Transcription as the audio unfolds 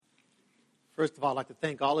First of all, I'd like to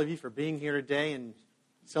thank all of you for being here today and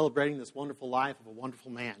celebrating this wonderful life of a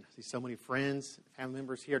wonderful man. I see so many friends, family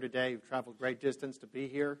members here today who've traveled great distance to be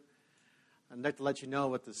here. I'd like to let you know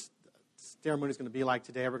what this ceremony is going to be like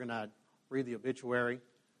today. We're going to read the obituary,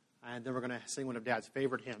 and then we're going to sing one of Dad's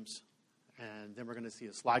favorite hymns. And then we're going to see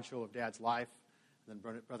a slideshow of Dad's life. And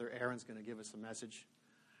then Brother Aaron's going to give us a message.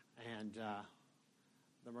 And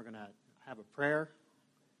then we're going to have a prayer.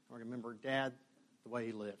 And we're going to remember Dad the way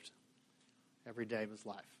he lived every day of his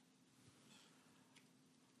life.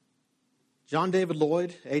 John David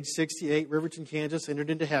Lloyd, age 68, Riverton, Kansas,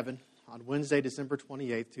 entered into heaven on Wednesday, December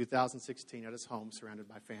 28, 2016, at his home, surrounded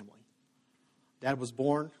by family. Dad was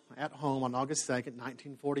born at home on August 2nd,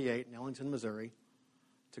 1948, in Ellington, Missouri,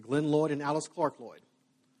 to Glenn Lloyd and Alice Clark Lloyd.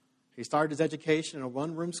 He started his education in a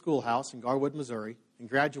one-room schoolhouse in Garwood, Missouri, and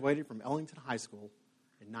graduated from Ellington High School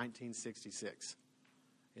in 1966.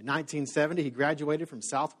 In 1970, he graduated from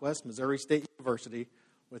Southwest Missouri State University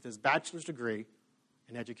with his bachelor's degree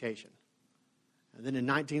in education. And then in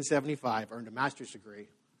 1975, earned a master's degree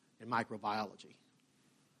in microbiology.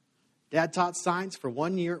 Dad taught science for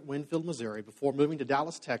 1 year at Winfield, Missouri, before moving to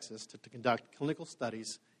Dallas, Texas, to conduct clinical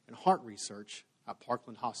studies and heart research at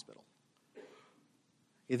Parkland Hospital.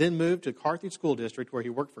 He then moved to Carthage School District, where he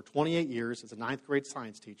worked for 28 years as a ninth grade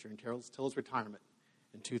science teacher until his retirement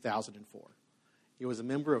in 2004. He was a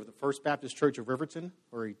member of the First Baptist Church of Riverton,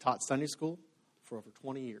 where he taught Sunday school for over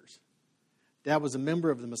 20 years. Dad was a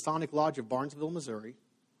member of the Masonic Lodge of Barnesville, Missouri,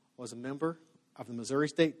 was a member of the Missouri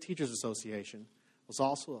State Teachers Association, was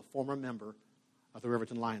also a former member of the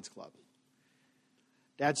Riverton Lions Club.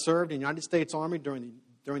 Dad served in the United States Army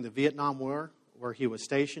during the Vietnam War, where he was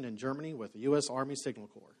stationed in Germany with the U.S. Army Signal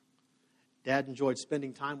Corps. Dad enjoyed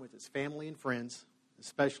spending time with his family and friends,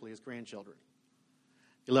 especially his grandchildren.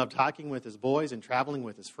 He loved hiking with his boys and traveling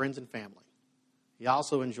with his friends and family. He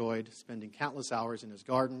also enjoyed spending countless hours in his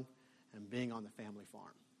garden and being on the family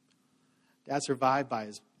farm. Dad survived by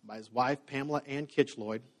his wife, Pamela Ann Kitch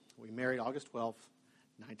Lloyd. We married August 12,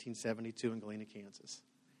 1972 in Galena, Kansas.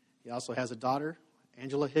 He also has a daughter,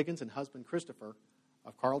 Angela Higgins, and husband, Christopher,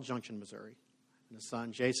 of Carl Junction, Missouri, and a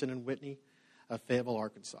son, Jason and Whitney, of Fayetteville,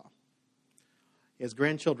 Arkansas. He has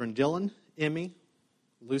grandchildren, Dylan, Emmy,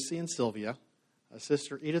 Lucy, and Sylvia, a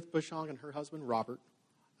sister, Edith Bushong, and her husband, Robert,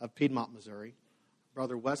 of Piedmont, Missouri,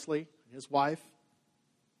 brother Wesley and his wife,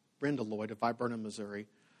 Brenda Lloyd, of Viburnum, Missouri,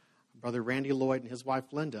 brother Randy Lloyd and his wife,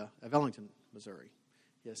 Linda, of Ellington, Missouri.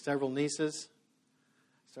 He has several nieces,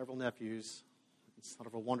 several nephews, and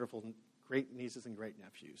several wonderful great nieces and great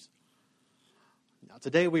nephews. Now,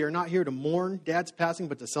 today we are not here to mourn Dad's passing,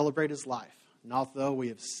 but to celebrate his life. And although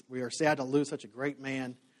we are sad to lose such a great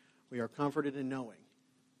man, we are comforted in knowing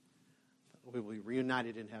that we will be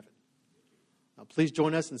reunited in heaven. Now, please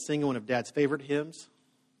join us in singing one of Dad's favorite hymns,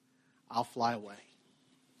 I'll Fly Away.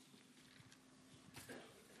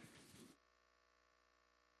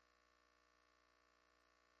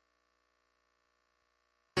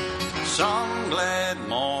 Some glad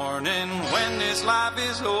morning when this life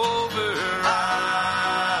is over,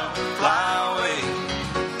 I'll fly away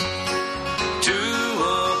to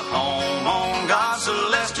a home on God's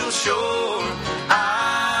celestial shore.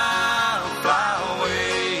 I'll fly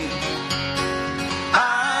away.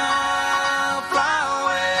 I'll fly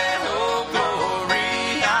away, oh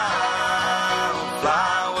glory. I'll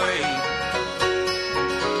fly away.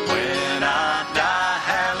 When I die,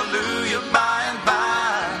 hallelujah, by and by.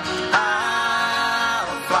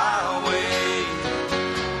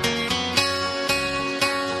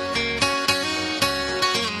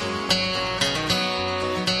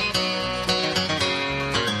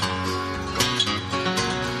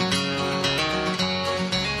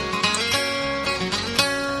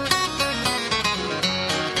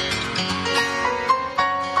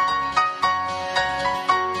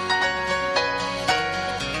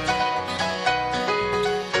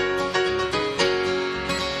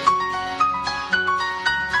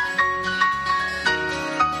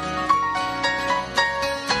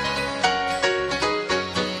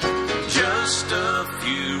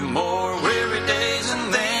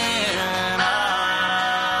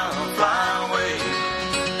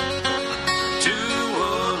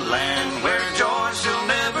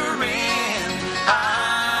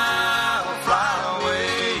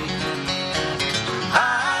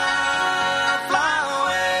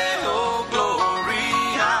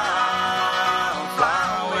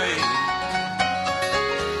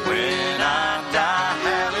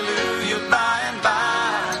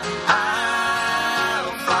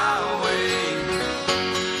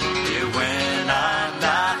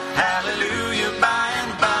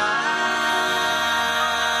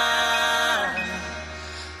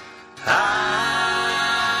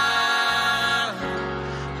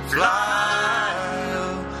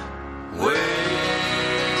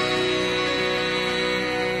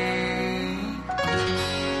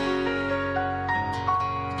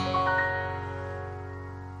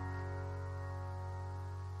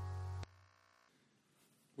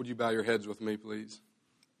 Would you bow your heads with me, please?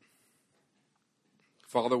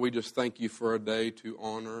 Father, we just thank you for a day to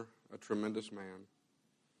honor a tremendous man.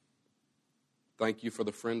 Thank you for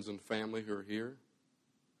the friends and family who are here.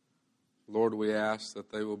 Lord, we ask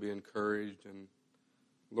that they will be encouraged. And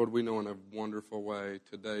Lord, we know in a wonderful way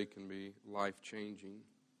today can be life-changing.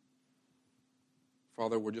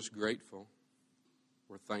 Father, we're just grateful.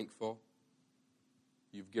 We're thankful.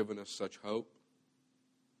 You've given us such hope.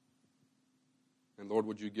 And Lord,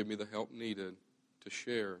 would you give me the help needed to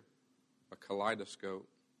share a kaleidoscope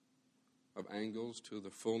of angles to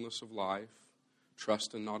the fullness of life,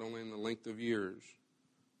 trusting not only in the length of years,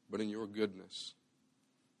 but in your goodness,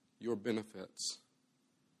 your benefits.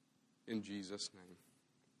 In Jesus'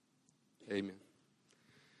 name, amen.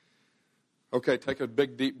 Okay, take a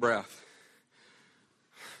big, deep breath.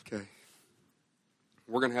 Okay.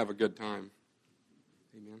 We're going to have a good time.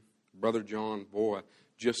 Amen. Brother John, boy,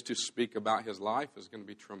 just to speak about his life is going to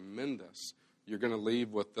be tremendous. You're going to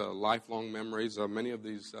leave with lifelong memories. Many of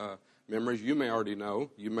these memories you may already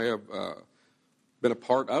know. You may have been a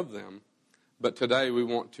part of them. But today we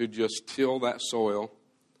want to just till that soil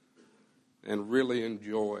and really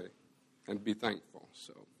enjoy and be thankful.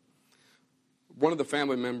 So, one of the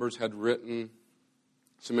family members had written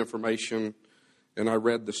some information, and I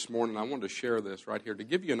read this morning. I wanted to share this right here. To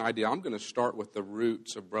give you an idea, I'm going to start with the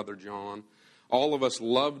roots of Brother John. All of us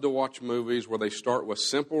love to watch movies where they start with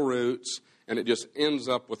simple roots and it just ends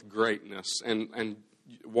up with greatness. And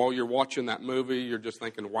while you're watching that movie, you're just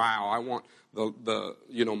thinking, wow, I want the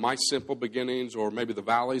my simple beginnings or maybe the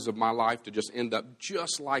valleys of my life to just end up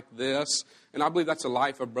just like this. And I believe that's the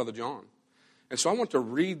life of Brother John. And so I want to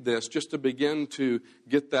read this just to begin to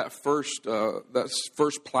get that first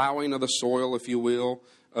plowing of the soil, if you will,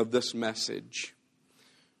 of this message.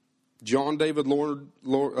 John David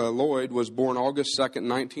Lloyd was born August 2nd,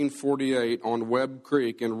 1948 on Webb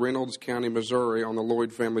Creek in Reynolds County, Missouri on the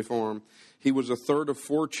Lloyd family farm. He was the third of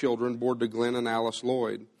 4 children born to Glenn and Alice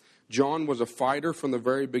Lloyd. John was a fighter from the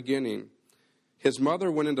very beginning. His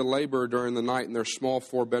mother went into labor during the night in their small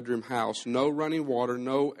 4-bedroom house. No running water,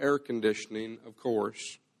 no air conditioning, of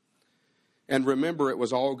course. And remember, it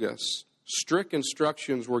was August. Strict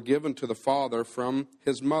instructions were given to the father from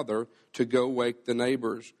his mother to go wake the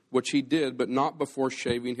neighbors, which he did, but not before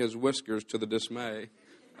shaving his whiskers to the dismay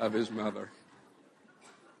of his mother.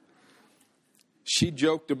 She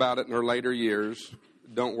joked about it in her later years.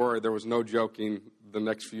 Don't worry, there was no joking the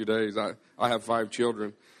next few days. I have 5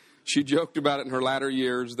 children. She joked about it in her latter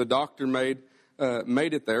years. The doctor made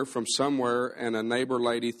it there from somewhere, and a neighbor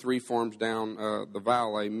lady 3 farms down the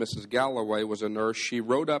valley, Mrs. Galloway, was a nurse. She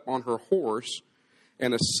rode up on her horse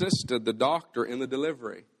and assisted the doctor in the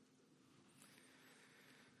delivery.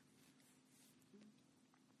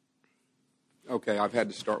 Okay, I've had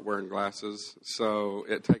to start wearing glasses, so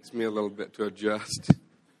it takes me a little bit to adjust.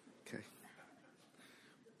 Okay.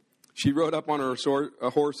 She rode up on her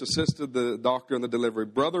horse, assisted the doctor in the delivery.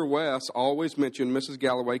 Brother Wes always mentioned Mrs.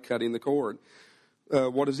 Galloway cutting the cord.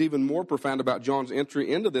 What is even more profound about John's entry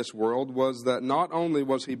into this world was that not only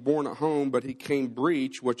was he born at home, but he came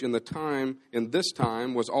breech, which in this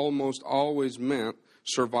time was almost always meant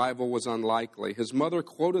survival was unlikely. His mother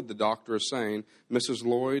quoted the doctor as saying, "Mrs.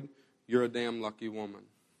 Lloyd, you're a damn lucky woman."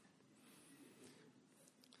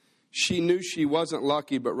 She knew she wasn't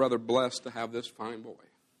lucky, but rather blessed to have this fine boy.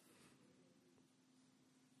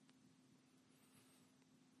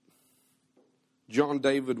 John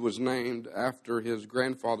David was named after his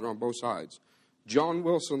grandfather on both sides, John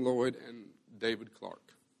Wilson Lloyd and David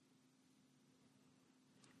Clark.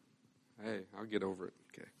 Hey, I'll get over it.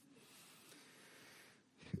 Okay.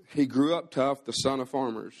 He grew up tough, the son of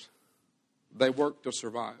farmers. They worked to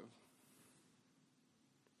survive.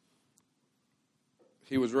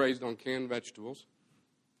 He was raised on canned vegetables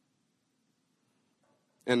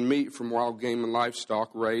and meat from wild game and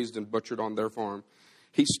livestock raised and butchered on their farm.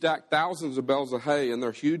 He stacked thousands of bales of hay in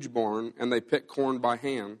their huge barn, and they picked corn by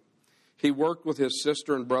hand. He worked with his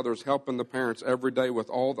sister and brothers, helping the parents every day with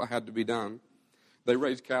all that had to be done. They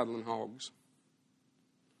raised cattle and hogs.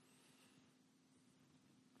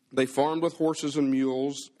 They farmed with horses and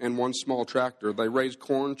mules and one small tractor. They raised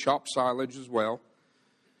corn, chopped silage as well.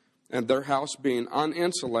 And their house being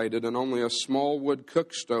uninsulated and only a small wood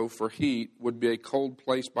cook stove for heat would be a cold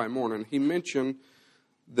place by morning. He mentioned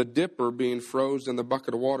the dipper being froze in the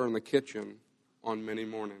bucket of water in the kitchen on many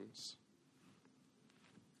mornings.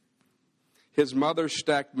 His mother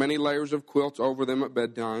stacked many layers of quilts over them at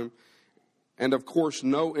bedtime. And, of course,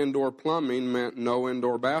 no indoor plumbing meant no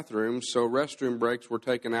indoor bathrooms, so restroom breaks were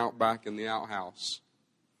taken out back in the outhouse.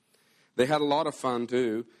 They had a lot of fun,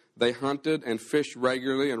 too. They hunted and fished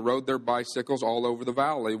regularly and rode their bicycles all over the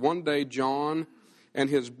valley. One day, John and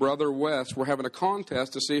his brother Wes were having a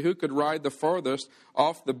contest to see who could ride the farthest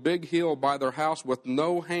off the big hill by their house with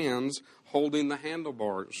no hands holding the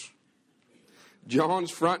handlebars.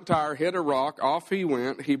 John's front tire hit a rock. Off he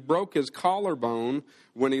went. He broke his collarbone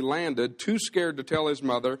when he landed, too scared to tell his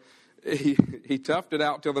mother. He toughed it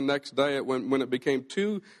out till the next day when it became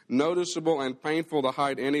too noticeable and painful to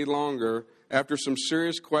hide any longer. After some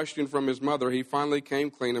serious question from his mother, he finally came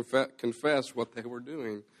clean and confessed what they were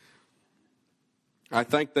doing. I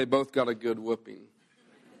think they both got a good whooping.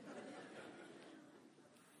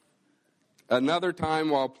 Another time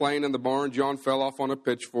while playing in the barn, John fell off on a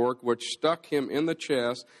pitchfork, which stuck him in the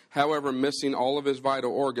chest. However, missing all of his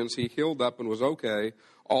vital organs, he healed up and was okay.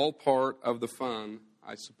 All part of the fun,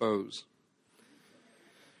 I suppose.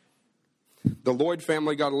 The Lloyd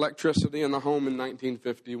family got electricity in the home in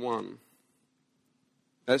 1951.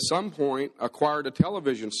 At some point, acquired a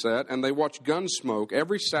television set, and they watched Gunsmoke.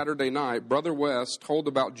 Every Saturday night, Brother Wes told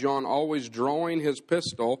about John always drawing his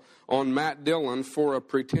pistol on Matt Dillon for a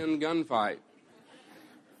pretend gunfight.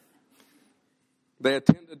 They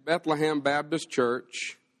attended Bethlehem Baptist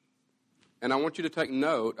Church, and I want you to take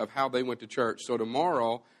note of how they went to church. So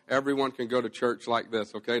tomorrow, everyone can go to church like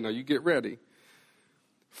this, okay? Now you get ready.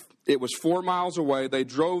 It was 4 miles away. They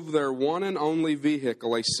drove their one and only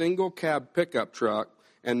vehicle, a single cab pickup truck.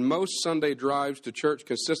 And most Sunday drives to church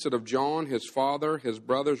consisted of John, his father, his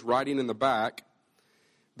brothers riding in the back.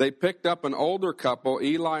 They picked up an older couple,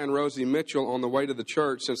 Eli and Rosie Mitchell, on the way to the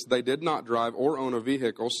church since they did not drive or own a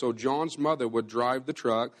vehicle. So John's mother would drive the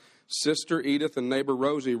truck. Sister Edith and neighbor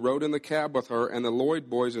Rosie rode in the cab with her, and the Lloyd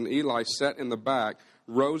boys and Eli sat in the back,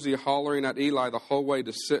 Rosie hollering at Eli the whole way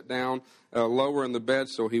to sit down lower in the bed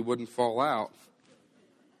so he wouldn't fall out.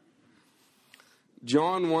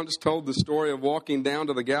 John once told the story of walking down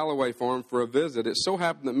to the Galloway farm for a visit. It so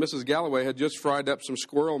happened that Mrs. Galloway had just fried up some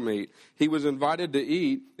squirrel meat. He was invited to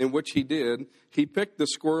eat, in which he did. He picked the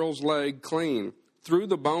squirrel's leg clean, threw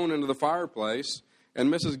the bone into the fireplace,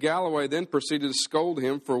 and Mrs. Galloway then proceeded to scold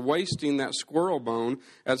him for wasting that squirrel bone,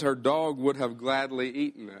 as her dog would have gladly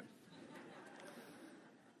eaten it.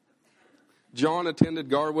 John attended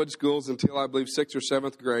Garwood schools until, I believe, 6th or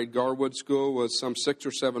 7th grade. Garwood School was some 6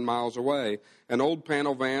 or 7 miles away. An old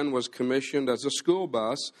panel van was commissioned as a school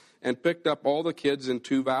bus and picked up all the kids in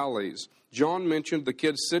 2 valleys. John mentioned the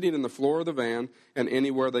kids sitting in the floor of the van and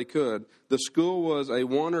anywhere they could. The school was a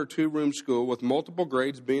 1 or 2 room school with multiple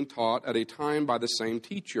grades being taught at a time by the same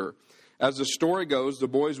teacher. As the story goes, the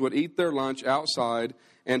boys would eat their lunch outside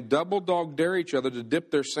and double dog dare each other to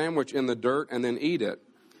dip their sandwich in the dirt and then eat it.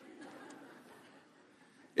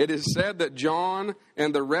 It is said that John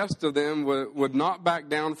and the rest of them would not back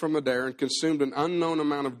down from the dare and consumed an unknown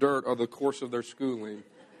amount of dirt over the course of their schooling.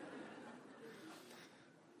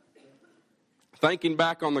 Thinking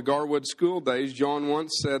back on the Garwood school days, John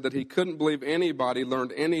once said that he couldn't believe anybody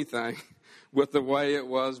learned anything with the way it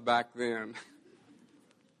was back then.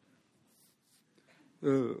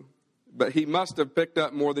 But he must have picked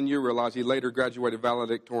up more than you realize. He later graduated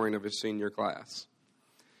valedictorian of his senior class.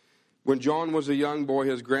 When John was a young boy,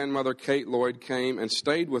 his grandmother, Kate Lloyd, came and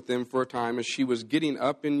stayed with them for a time as she was getting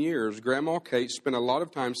up in years. Grandma Kate spent a lot of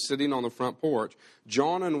time sitting on the front porch.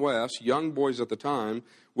 John and Wes, young boys at the time,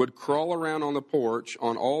 would crawl around on the porch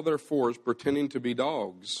on all their fours pretending to be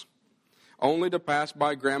dogs, only to pass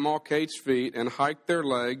by Grandma Kate's feet and hike their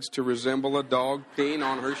legs to resemble a dog peeing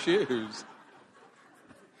on her shoes.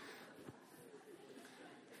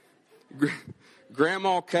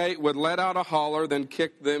 Grandma Kate would let out a holler, then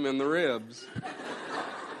kick them in the ribs.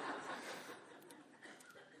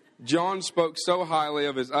 John spoke so highly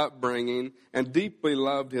of his upbringing and deeply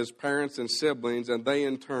loved his parents and siblings, and they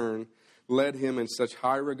in turn held him in such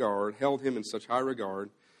high regard.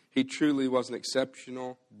 He truly was an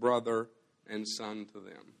exceptional brother and son to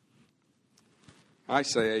them. I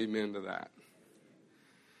say amen to that.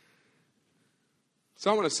 So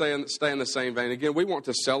I want to stay in the same vein. Again, we want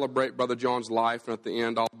to celebrate Brother John's life, and at the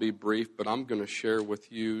end I'll be brief, but I'm going to share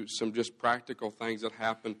with you some just practical things that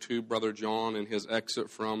happened to Brother John and his exit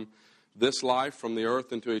from this life, from the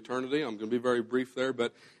earth into eternity. I'm going to be very brief there,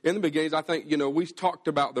 but in the beginning, I think, we talked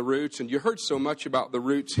about the roots, and you heard so much about the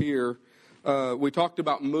roots here We talked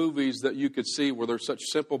about movies that you could see where there's such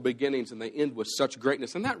simple beginnings and they end with such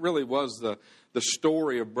greatness. And that really was the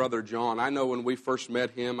story of Brother John. I know when we first met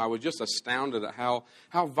him, I was just astounded at how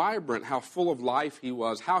vibrant, how full of life he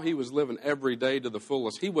was, how he was living every day to the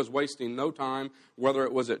fullest. He was wasting no time, whether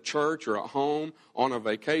it was at church or at home, on a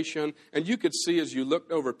vacation. And you could see as you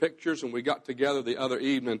looked over pictures and we got together the other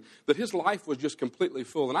evening that his life was just completely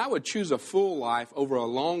full. And I would choose a full life over a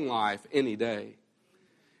long life any day.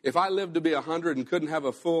 If I lived to be 100 and couldn't have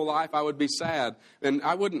a full life, I would be sad. And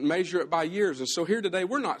I wouldn't measure it by years. And so here today,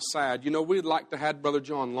 we're not sad. You know, we'd like to have Brother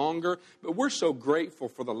John longer. But we're so grateful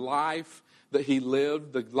for the life that he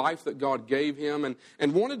lived, the life that God gave him.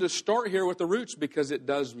 And wanted to start here with the roots because it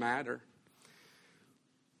does matter.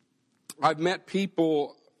 I've met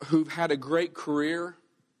people who've had a great career.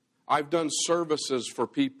 I've done services for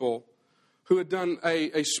people who had done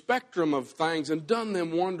a spectrum of things and done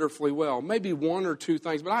them wonderfully well. Maybe one or two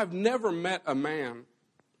things. But I've never met a man,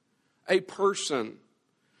 a person,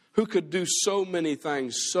 who could do so many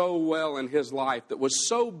things so well in his life, that was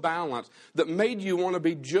so balanced, that made you want to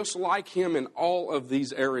be just like him in all of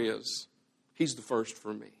these areas. He's the first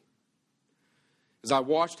for me. As I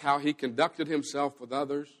watched how he conducted himself with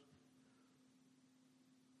others,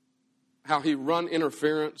 how he run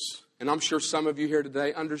interference. And I'm sure some of you here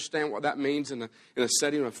today understand what that means in a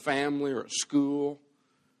setting of a family or a school,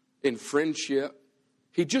 in friendship.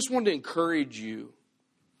 He just wanted to encourage you.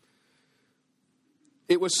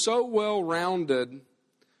 It was so well-rounded,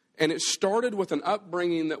 and it started with an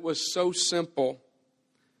upbringing that was so simple.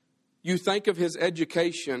 You think of his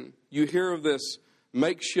education. You hear of this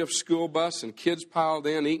makeshift school bus and kids piled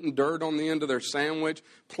in, eating dirt on the end of their sandwich,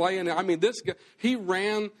 playing. I mean, this guy, he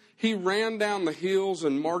ran down the hills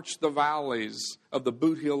and marched the valleys of the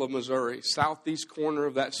Boot Heel of Missouri, southeast corner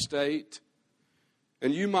of that state.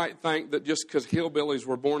 And you might think that just because hillbillies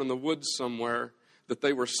were born in the woods somewhere, that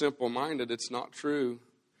they were simple-minded. It's not true.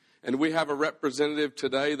 And we have a representative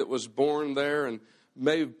today that was born there and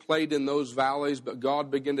may have played in those valleys, but God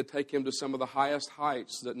began to take him to some of the highest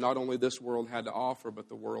heights that not only this world had to offer, but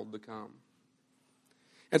the world to come.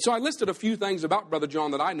 And so I listed a few things about Brother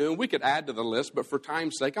John that I knew, and we could add to the list, but for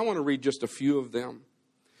time's sake, I want to read just a few of them.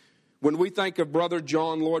 When we think of Brother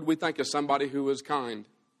John, Lord, we think of somebody who is kind,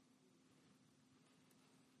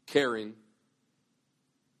 caring,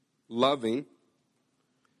 loving,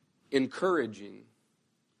 encouraging,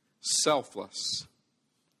 selfless,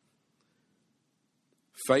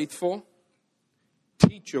 faithful,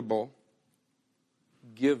 teachable,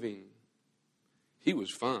 giving. He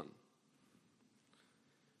was fun.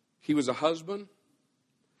 He was a husband.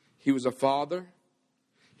 He was a father.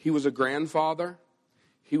 He was a grandfather.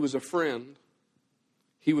 He was a friend.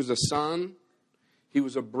 He was a son. He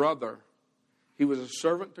was a brother. He was a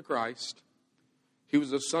servant to Christ. He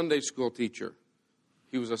was a Sunday school teacher.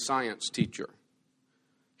 He was a science teacher.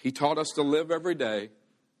 He taught us to live every day,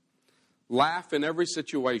 laugh in every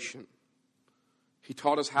situation. He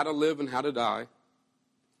taught us how to live and how to die,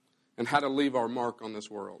 and how to leave our mark on this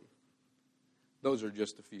world. Those are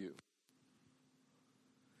just a few.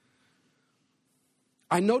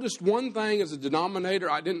 I noticed one thing as a denominator.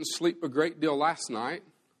 I didn't sleep a great deal last night.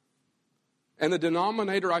 And the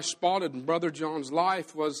denominator I spotted in Brother John's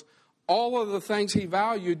life was all of the things he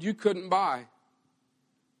valued you couldn't buy.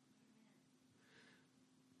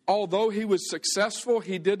 Although he was successful,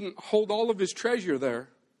 he didn't hold all of his treasure there.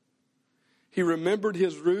 He remembered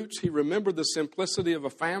his roots. He remembered the simplicity of a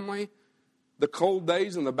family, the cold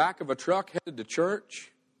days in the back of a truck headed to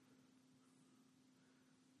church.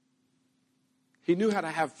 He knew how to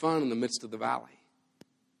have fun in the midst of the valley.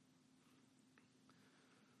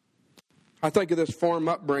 I think of this farm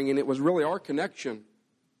upbringing. It was really our connection.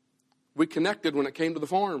 We connected when it came to the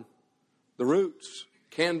farm. The roots,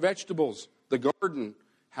 canned vegetables, the garden,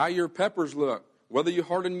 how your peppers look, whether you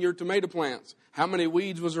hardened your tomato plants, how many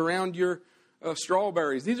weeds was around your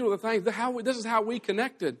strawberries. These are the things. This is how we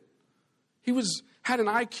connected. He had an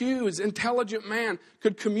IQ. He was an intelligent man.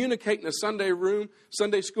 Could communicate in a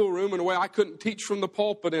Sunday school room in a way I couldn't teach from the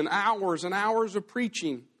pulpit, in hours and hours of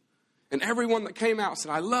preaching. And everyone that came out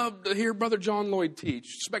said, I love to hear Brother John Lloyd teach.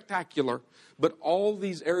 Spectacular. But all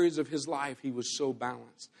these areas of his life, he was so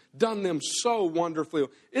balanced. Done them so wonderfully.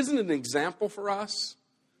 Isn't it an example for us?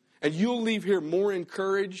 And you'll leave here more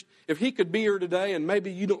encouraged. If he could be here today and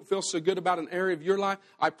maybe you don't feel so good about an area of your life,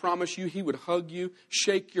 I promise you he would hug you,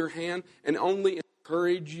 shake your hand, and only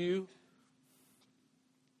encourage you.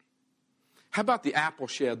 How about the apple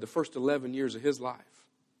shed, the first 11 years of his life?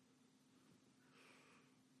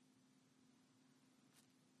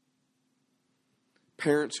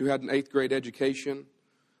 Parents who had an 8th grade education,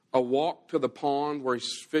 a walk to the pond where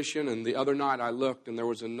he's fishing, and the other night I looked and there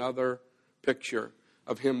was another picture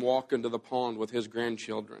of him walking to the pond with his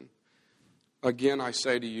grandchildren. Again, I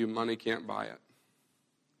say to you, money can't buy it.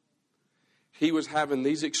 He was having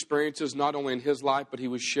these experiences not only in his life, but he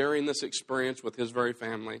was sharing this experience with his very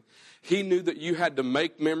family. He knew that you had to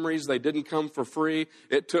make memories. They didn't come for free.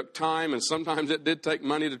 It took time, and sometimes it did take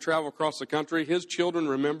money to travel across the country. His children,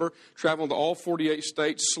 remember, traveled to all 48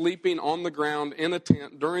 states, sleeping on the ground in a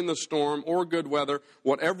tent during the storm or good weather,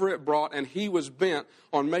 whatever it brought, and he was bent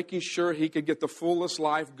on making sure he could get the fullest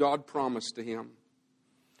life God promised to him.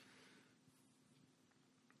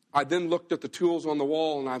 I then looked at the tools on the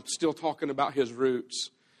wall, and I'm still talking about his roots.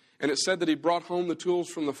 And it said that he brought home the tools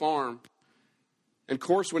from the farm. And, of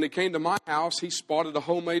course, when he came to my house, he spotted a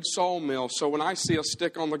homemade sawmill. So when I see a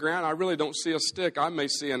stick on the ground, I really don't see a stick. I may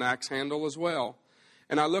see an axe handle as well.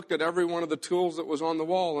 And I looked at every one of the tools that was on the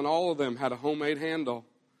wall, and all of them had a homemade handle.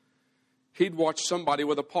 He'd watch somebody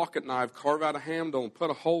with a pocket knife carve out a handle and put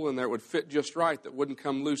a hole in there that would fit just right, that wouldn't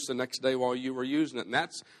come loose the next day while you were using it. And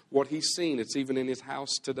that's what he's seen. It's even in his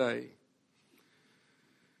house today.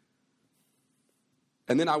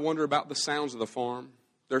 And then I wonder about the sounds of the farm.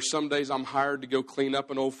 There's some days I'm hired to go clean up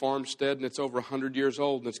an old farmstead, and it's over 100 years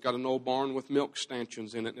old, and it's got an old barn with milk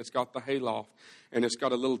stanchions in it, and it's got the hayloft, and it's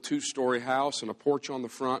got a little 2-story house and a porch on the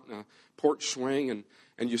front and a porch swing,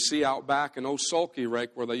 and you see out back an old sulky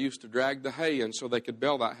rake where they used to drag the hay in so they could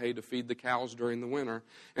bale that hay to feed the cows during the winter.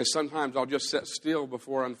 And sometimes I'll just sit still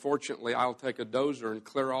before, unfortunately, I'll take a dozer and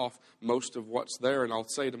clear off most of what's there, and I'll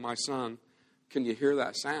say to my son, "Can you hear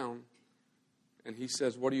that sound?" And he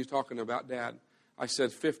says, "What are you talking about, Dad?" I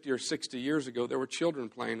said, 50 or 60 years ago, there were children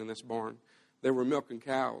playing in this barn. They were milking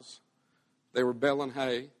cows. They were baling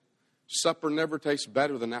hay. Supper never tastes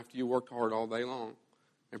better than after you worked hard all day long.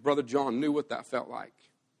 And Brother John knew what that felt like.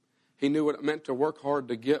 He knew what it meant to work hard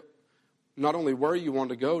to get not only where you want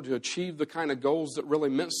to go, to achieve the kind of goals that really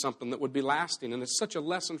meant something that would be lasting. And it's such a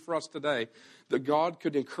lesson for us today that God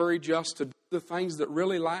could encourage us to do the things that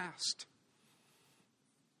really last.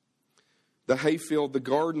 The hayfield, the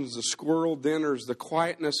gardens, the squirrel dinners, the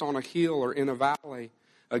quietness on a hill or in a valley.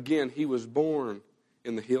 Again, he was born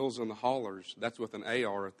in the hills and the hollers. That's with an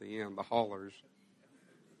AR at the end, the hollers.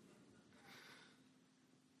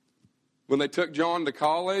 When they took John to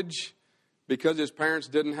college, because his parents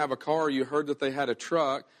didn't have a car, you heard that they had a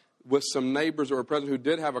truck with some neighbors that were present who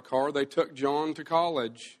did have a car. They took John to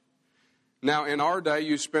college. Now, in our day,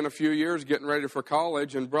 you spent a few years getting ready for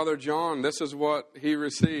college, and Brother John, this is what he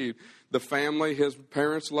received. The family, his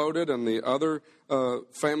parents loaded, and the other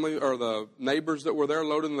family, or the neighbors that were there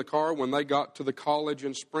loaded in the car. When they got to the college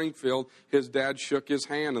in Springfield, his dad shook his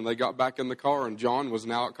hand, and they got back in the car, and John was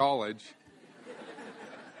now at college.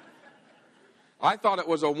 I thought it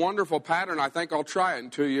was a wonderful pattern. I think I'll try it in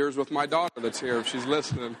 2 years with my daughter that's here if she's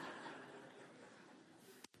listening.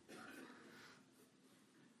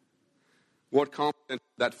 What confidence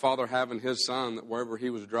did that father have in his son that wherever he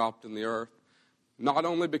was dropped in the earth, not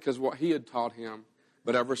only because what he had taught him,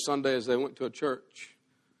 but every Sunday as they went to a church,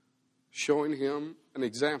 showing him an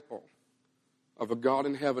example of a God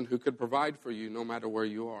in heaven who could provide for you no matter where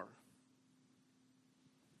you are.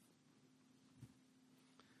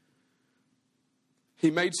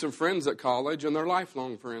 He made some friends at college, and they're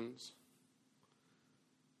lifelong friends.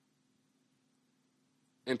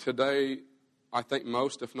 And today, I think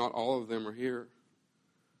most, if not all of them, are here.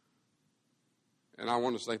 And I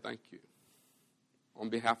want to say thank you on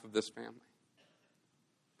behalf of this family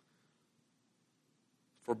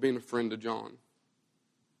for being a friend to John.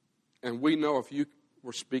 And we know if you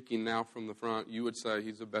were speaking now from the front, you would say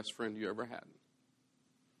he's the best friend you ever had.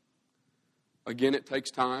 Again, it takes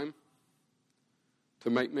time to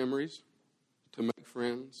make memories, to make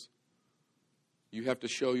friends. You have to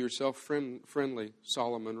show yourself friendly,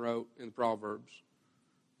 Solomon wrote in Proverbs.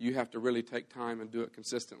 You have to really take time and do it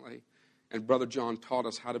consistently. And Brother John taught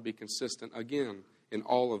us how to be consistent, again, in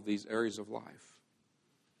all of these areas of life.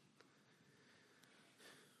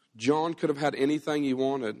 John could have had anything he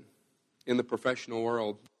wanted in the professional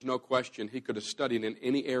world. No question, he could have studied in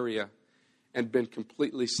any area and been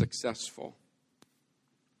completely successful.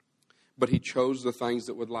 But he chose the things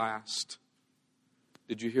that would last.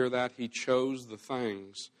 Did you hear that? He chose the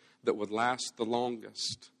things that would last the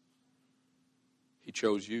longest. He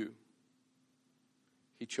chose you.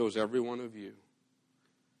 He chose every one of you.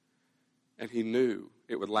 And he knew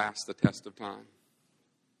it would last the test of time.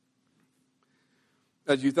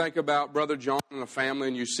 As you think about Brother John and the family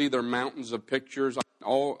and you see their mountains of pictures,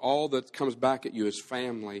 all that comes back at you is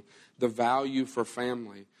family, the value for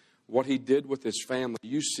family. what he did with his family.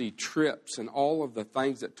 You see trips and all of the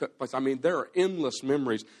things that took place. I mean, there are endless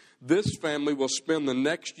memories. This family will spend the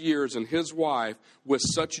next years, and his wife, with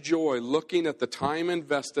such joy, looking at the time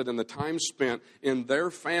invested and the time spent in their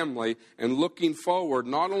family and looking forward,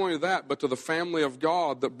 not only that, but to the family of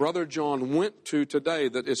God that Brother John went to today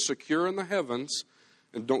that is secure in the heavens.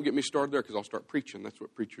 And don't get me started there because I'll start preaching. That's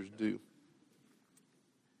what preachers do.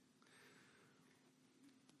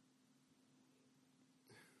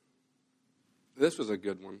 This was a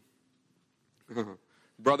good one.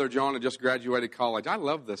 Brother John had just graduated college. I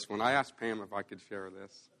love this one. I asked Pam if I could share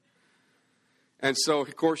this. And so,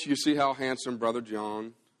 of course, you see how handsome Brother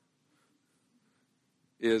John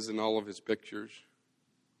is in all of his pictures.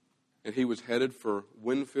 And he was headed for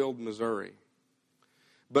Winfield, Missouri.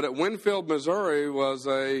 But at Winfield, Missouri was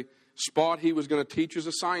a spot he was going to teach as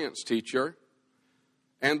a science teacher.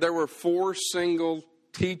 And there were 4 single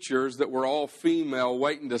teachers that were all female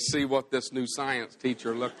waiting to see what this new science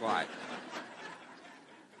teacher looked like.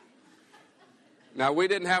 Now, we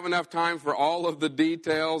didn't have enough time for all of the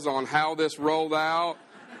details on how this rolled out,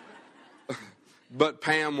 but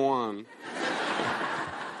Pam won.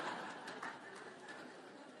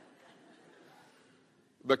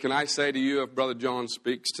 But can I say to you, if Brother John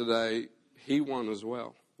speaks today, he won as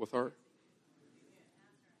well with her.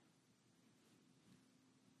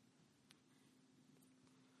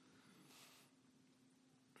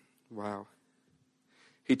 Wow.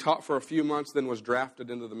 He taught for a few months, then was drafted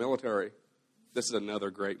into the military. This is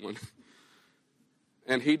another great one.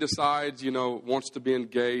 And he decides, wants to be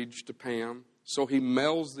engaged to Pam. So he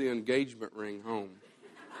mails the engagement ring home.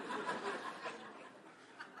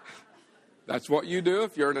 That's what you do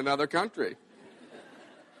if you're in another country.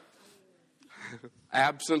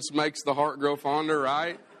 Absence makes the heart grow fonder,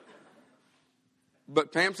 right?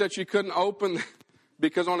 But Pam said she couldn't open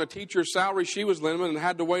because on a teacher's salary she was limited and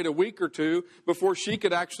had to wait a week or 2 before she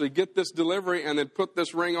could actually get this delivery and then put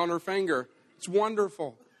this ring on her finger. It's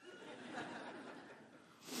wonderful.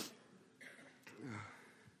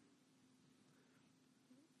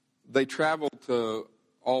 They traveled to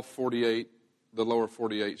all 48, the lower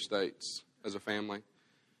 48 states as a family.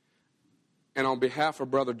 And on behalf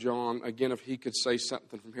of Brother John, again, if he could say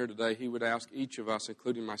something from here today, he would ask each of us,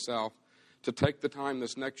 including myself, to take the time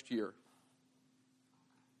this next year.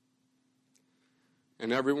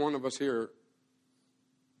 And every one of us here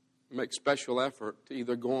make special effort to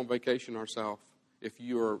either go on vacation ourselves, if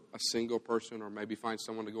you're a single person, or maybe find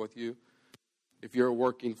someone to go with you. If you're a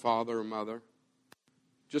working father or mother,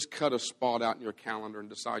 just cut a spot out in your calendar and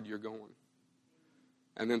decide you're going.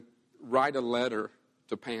 And then write a letter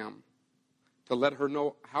to Pam to let her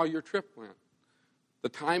know how your trip went. The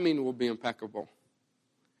timing will be impeccable.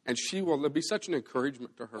 And she will be such an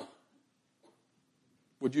encouragement to her.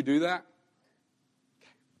 Would you do that?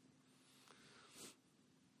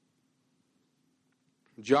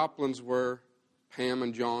 Joplin's where Pam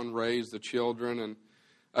and John raised the children. And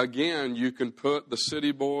again, you can put the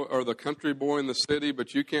city boy or the country boy in the city,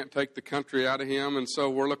 but you can't take the country out of him. And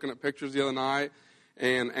so we're looking at pictures the other night,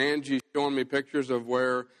 and Angie's showing me pictures of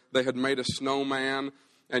where they had made a snowman.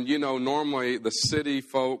 And, normally the city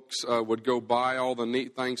folks would go buy all the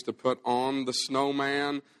neat things to put on the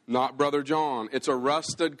snowman. Not Brother John. It's a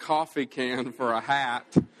rusted coffee can for a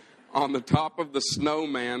hat on the top of the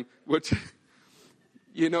snowman, which...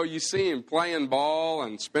 you see him playing ball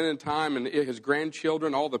and spending time, and his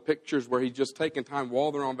grandchildren, all the pictures where he's just taking time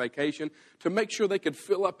while they're on vacation to make sure they could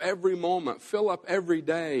fill up every moment, fill up every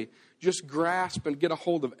day, just grasp and get a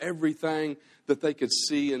hold of everything that they could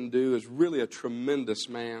see and do. Is really a tremendous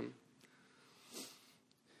man.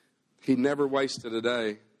 He never wasted a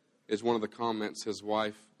day, is one of the comments his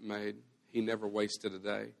wife made. He never wasted a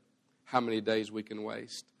day. How many days we can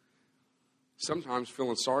waste? Sometimes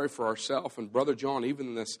feeling sorry for ourselves. And Brother John, even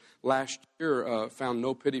in this last year, found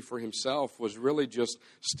no pity for himself, was really just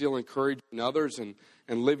still encouraging others and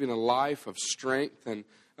living a life of strength and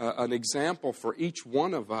an example for each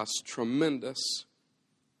one of us, tremendous.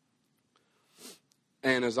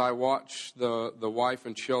 And as I watched the wife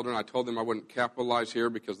and children, I told them I wouldn't capitalize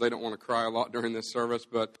here because they don't want to cry a lot during this service,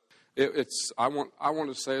 but I want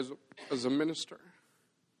to say as a minister,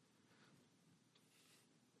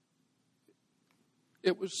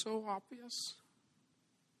 it was so obvious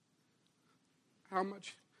how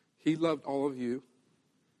much he loved all of you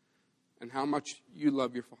and how much you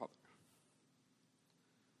love your Father.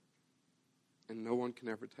 And no one can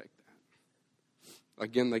ever take that.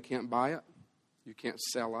 Again, they can't buy it. You can't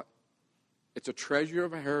sell it. It's a treasure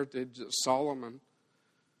of a heritage that Solomon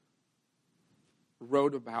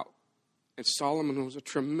wrote about. And Solomon was a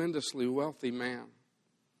tremendously wealthy man.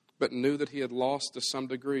 but knew that he had lost to some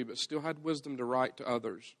degree, but still had wisdom to write to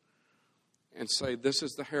others and say, this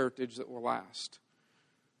is the heritage that will last.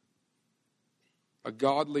 A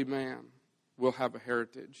godly man will have a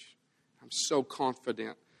heritage. I'm so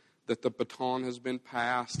confident that the baton has been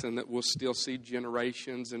passed and that we'll still see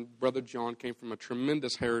generations. And Brother John came from a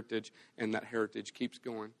tremendous heritage, and that heritage keeps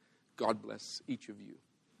going. God bless each of you.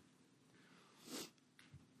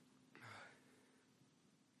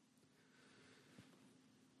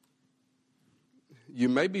 You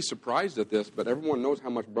may be surprised at this, but everyone knows how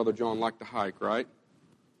much Brother John liked to hike, right?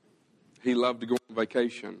 He loved to go on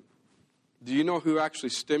vacation. Do you know who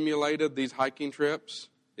actually stimulated these hiking trips?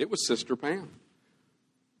 It was Sister Pam.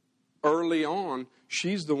 Early on,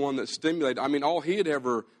 she's the one that stimulated. I mean, all he had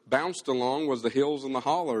ever bounced along was the hills and the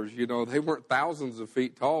hollers. You know, they weren't thousands of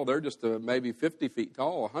feet tall. They're just maybe 50 feet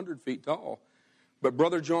tall, 100 feet tall. But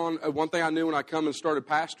Brother John, one thing I knew when I come and started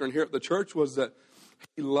pastoring here at the church was that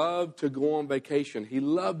he loved to go on vacation. He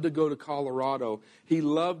loved to go to Colorado. He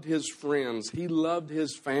loved his friends. He loved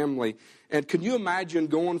his family. And can you imagine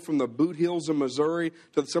going from the boot hills of Missouri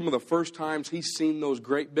to some of the first times he's seen those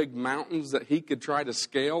great big mountains that he could try to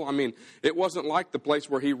scale? I mean, it wasn't like the place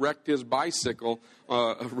where he wrecked his bicycle.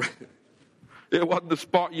 It wasn't the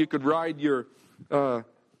spot you could ride your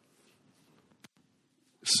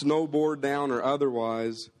snowboard down or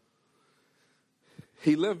otherwise.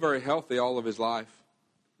 He lived very healthy all of his life.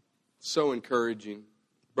 So encouraging.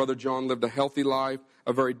 Brother John lived a healthy life,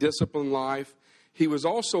 a very disciplined life. He was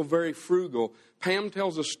also very frugal. Pam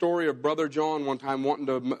tells a story of Brother John one time wanting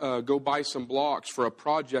to go buy some blocks for a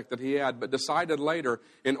project that he had, but decided later,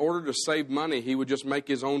 in order to save money, he would just make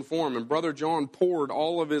his own form. And Brother John poured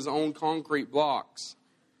all of his own concrete blocks.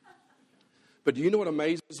 But do you know what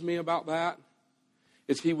amazes me about that?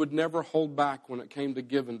 Is he would never hold back when it came to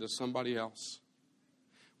giving to somebody else.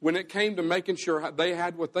 When it came to making sure they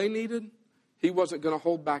had what they needed, he wasn't going to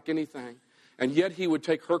hold back anything. And yet he would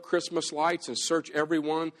take her Christmas lights and search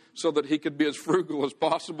everyone so that he could be as frugal as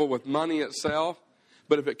possible with money itself.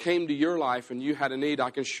 But if it came to your life and you had a need, I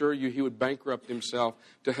can assure you he would bankrupt himself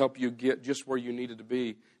to help you get just where you needed to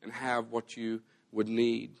be and have what you would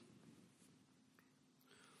need.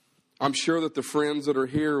 I'm sure that the friends that are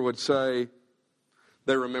here would say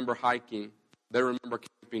they remember hiking. They remember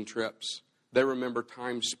camping trips. They remember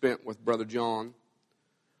time spent with Brother John.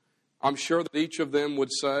 I'm sure that each of them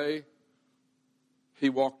would say he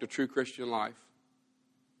walked a true Christian life.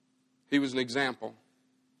 He was an example,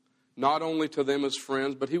 not only to them as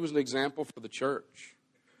friends, but he was an example for the church.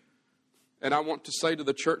 And I want to say to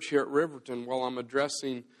the church here at Riverton, while I'm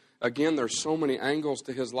addressing, again, there's so many angles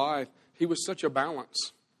to his life, he was such a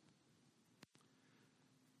balance.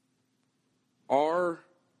 Our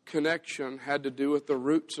connection had to do with the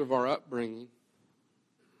roots of our upbringing.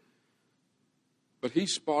 But he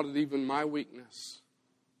spotted even my weakness.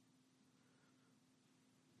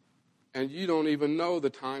 And you don't even know the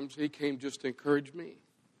times he came just to encourage me.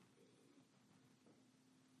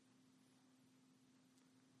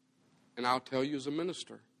 And I'll tell you as a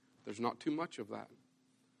minister, there's not too much of that.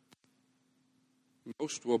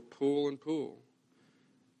 Most will pull and pull.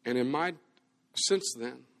 And since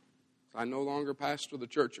then, I no longer pastor the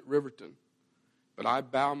church at Riverton, but I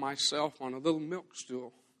bow myself on a little milk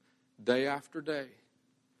stool day after day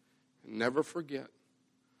and never forget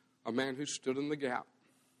a man who stood in the gap.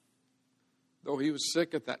 Though he was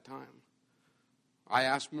sick at that time, I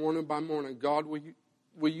asked morning by morning, God,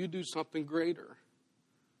 will you do something greater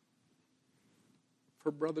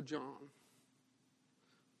for Brother John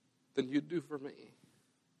than you do for me?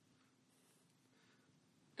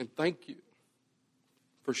 And thank you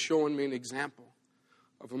for showing me an example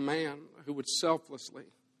of a man who would selflessly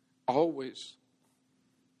always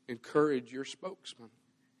encourage your spokesman.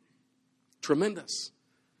 Tremendous.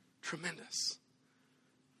 Tremendous.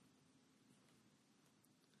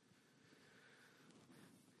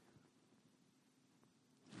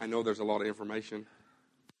 I know there's a lot of information.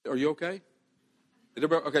 Are you okay?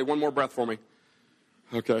 Okay, one more breath for me.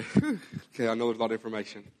 Okay. Okay, I know there's a lot of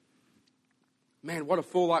information. Man, what a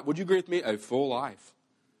full life. Would you agree with me? A full life.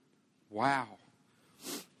 Wow.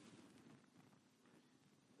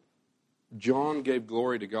 John gave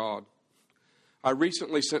glory to God. I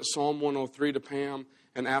recently sent Psalm 103 to Pam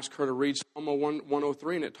and asked her to read Psalm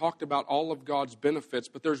 103, and it talked about all of God's benefits,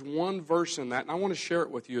 but there's one verse in that, and I want to share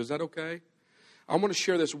it with you. Is that okay? I want to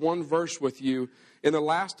share this one verse with you. In the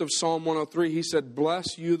last of Psalm 103, he said,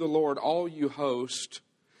 "Bless you, the Lord, all you host,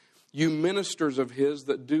 you ministers of his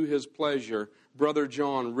that do his pleasure." Brother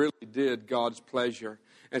John really did God's pleasure.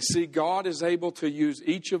 And see, God is able to use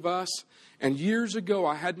each of us. And years ago,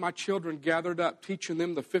 I had my children gathered up, teaching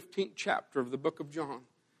them the 15th chapter of the book of John.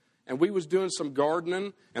 And we was doing some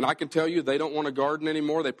gardening, and I can tell you they don't want to garden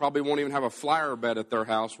anymore. They probably won't even have a flower bed at their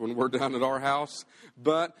house when we're down at our house.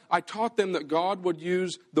 But I taught them that God would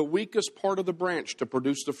use the weakest part of the branch to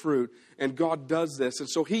produce the fruit, and God does this. And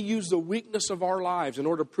so He used the weakness of our lives in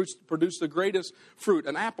order to produce the greatest fruit.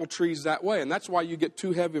 An apple tree's that way, and that's why you get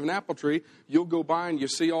too heavy of an apple tree. You'll go by and you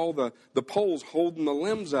see all the poles holding the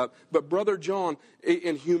limbs up. But Brother John,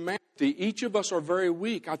 in humanity, each of us are very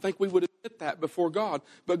weak. I think we would admit that before God.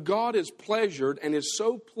 But God is pleasured and is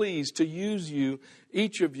so pleased to use you,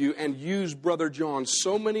 each of you, and use Brother John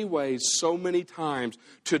so many ways, so many times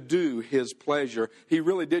to do His pleasure. He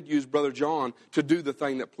really did use Brother John to do the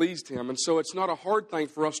thing that pleased Him. And so it's not a hard thing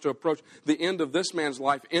for us to approach the end of this man's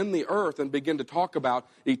life in the earth and begin to talk about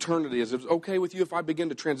eternity. Is it okay with you if I begin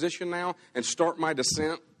to transition now and start my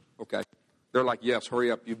descent? Okay. They're like, yes, hurry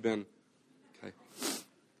up. You've been... Okay.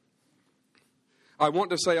 I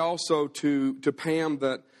want to say also to Pam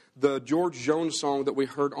that the George Jones song that we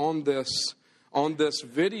heard on this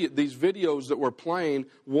video, these videos that we're playing,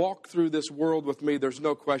 Walk Through This World With Me, there's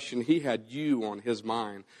no question he had you on his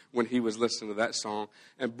mind when he was listening to that song.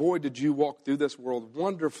 And boy, did you walk through this world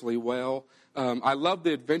wonderfully well. I love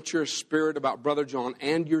the adventurous spirit about Brother John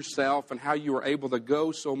and yourself and how you were able to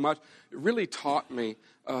go so much. It really taught me,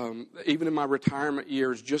 even in my retirement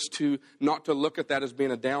years, just to not to look at that as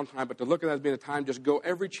being a downtime, but to look at that as being a time, just go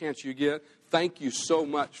every chance you get. Thank you so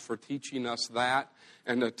much for teaching us that.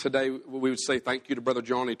 And today we would say thank you to Brother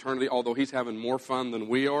John Eternity, although he's having more fun than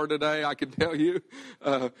we are today, I can tell you.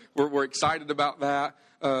 We're excited about that.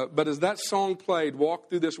 But as that song played, Walk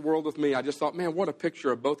Through This World With Me, I just thought, man, what a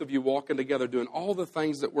picture of both of you walking together, doing all the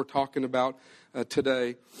things that we're talking about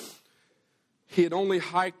today. He had only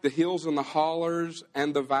hiked the hills and the hollers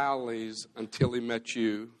and the valleys until he met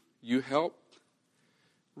you. You helped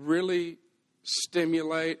really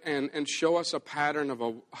stimulate and show us a pattern of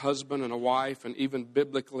a husband and a wife, and even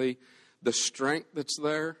biblically the strength that's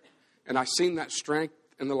there. And I've seen that strength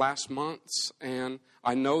in the last months, and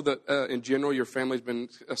I know that in general your family's been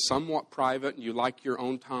somewhat private and you like your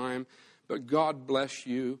own time, but God bless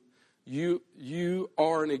you. You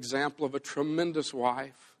are an example of a tremendous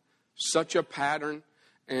wife, such a pattern,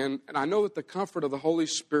 and I know that the comfort of the Holy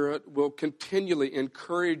Spirit will continually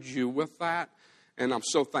encourage you with that. And I'm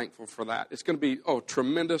so thankful for that. It's going to be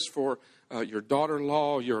tremendous for your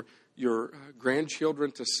daughter-in-law, your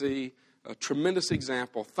grandchildren to see. A tremendous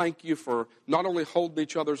example. Thank you for not only holding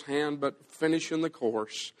each other's hand, but finishing the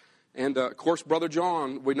course. And, of course, Brother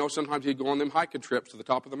John, we know sometimes he'd go on them hiking trips to the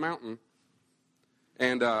top of the mountain.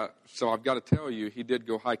 And so I've got to tell you, he did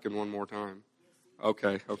go hiking one more time.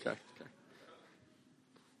 Okay.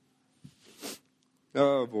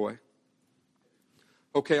 Oh, boy.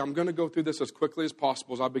 Okay, I'm going to go through this as quickly as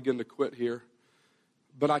possible as I begin to quit here.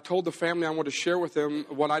 But I told the family I want to share with them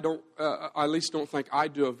what I at least don't think I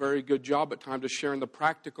do a very good job at times of sharing the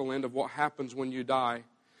practical end of what happens when you die.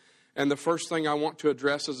 And the first thing I want to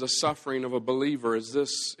address is the suffering of a believer. Is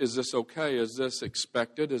this okay? Is this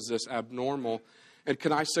expected? Is this abnormal? And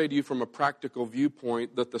can I say to you from a practical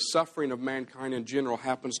viewpoint that the suffering of mankind in general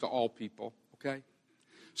happens to all people, okay?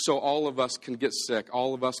 So all of us can get sick.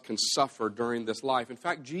 All of us can suffer during this life. In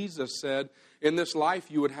fact, Jesus said, in this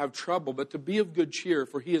life you would have trouble, but to be of good cheer,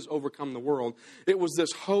 for He has overcome the world. It was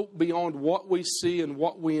this hope beyond what we see and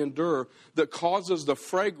what we endure that causes the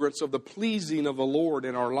fragrance of the pleasing of the Lord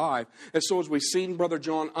in our life. And so as we've seen Brother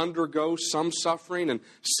John undergo some suffering and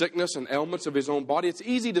sickness and ailments of his own body, it's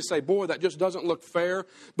easy to say, boy, that just doesn't look fair.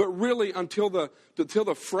 But really, until the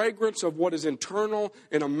fragrance of what is internal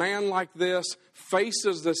in a man like this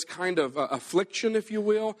faces this kind of affliction, if you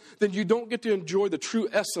will, then you don't get to enjoy the true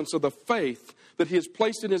essence of the faith that he has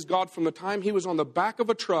placed in his God from the time he was on the back of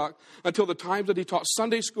a truck until the times that he taught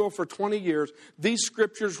Sunday school for 20 years. These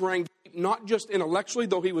scriptures rang deep, not just intellectually,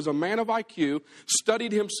 though he was a man of IQ,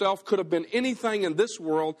 studied himself, could have been anything in this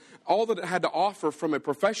world, all that it had to offer from a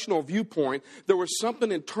professional viewpoint. There was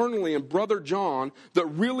something internally in Brother John that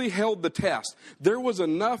really held the test. There was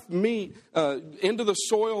enough meat into the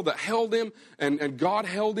soil that held him, and God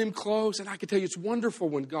held him close. And I can tell you, it's wonderful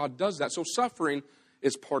when God does that. So suffering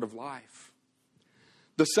is part of life.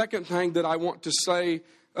 The second thing that I want to say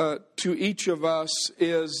to each of us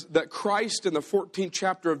is that Christ in the 14th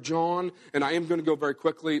chapter of John, and I am going to go very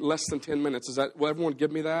quickly, less than 10 minutes. Will everyone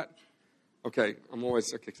give me that? Okay, I'm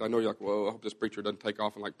always, okay, because I know you're like, whoa, I hope this preacher doesn't take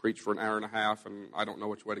off and preach for an hour and a half, and I don't know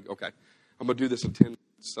which way to go. Okay, I'm going to do this in 10 minutes.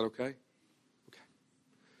 Is that okay? Okay.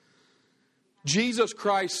 Jesus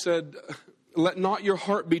Christ said, let not your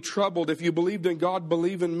heart be troubled. If you believed in God,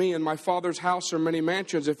 believe in me. In my Father's house are many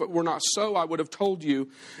mansions. If it were not so, I would have told you.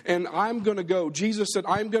 And I'm going to go. Jesus said,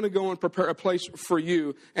 I'm going to go and prepare a place for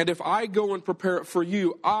you. And if I go and prepare it for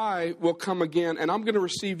you, I will come again. And I'm going to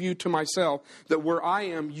receive you to myself, that where I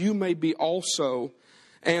am, you may be also.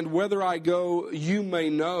 And whether I go, you may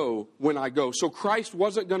know when I go. So Christ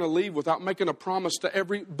wasn't going to leave without making a promise to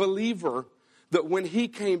every believer that when he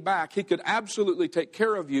came back, he could absolutely take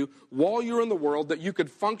care of you while you're in the world, that you could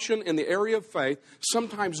function in the area of faith,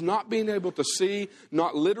 sometimes not being able to see,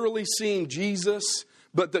 not literally seeing Jesus,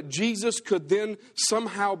 but that Jesus could then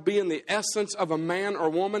somehow be in the essence of a man or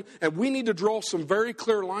woman. And we need to draw some very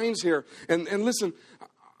clear lines here. And listen,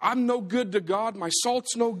 I'm no good to God. My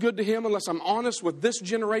salt's no good to him unless I'm honest with this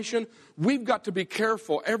generation. We've got to be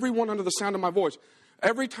careful, everyone under the sound of my voice.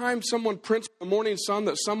 Every time someone prints in the Morning Sun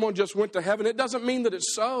that someone just went to heaven, it doesn't mean that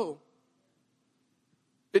it's so.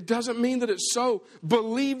 It doesn't mean that it's so.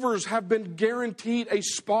 Believers have been guaranteed a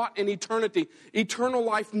spot in eternity. Eternal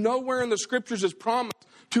life nowhere in the Scriptures is promised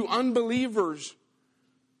to unbelievers,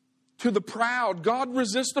 to the proud. God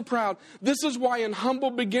resists the proud. This is why in humble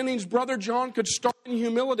beginnings, Brother John could start in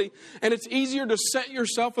humility. And it's easier to set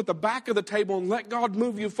yourself at the back of the table and let God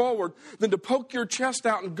move you forward than to poke your chest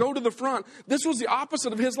out and go to the front. This was the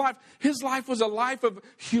opposite of his life. His life was a life of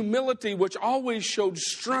humility, which always showed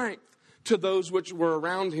strength to those which were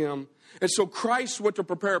around him. And so Christ went to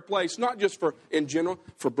prepare a place, not just for, in general,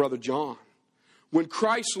 for Brother John. When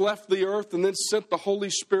Christ left the earth and then sent the Holy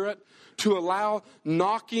Spirit to allow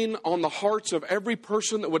knocking on the hearts of every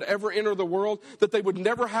person that would ever enter the world, that they would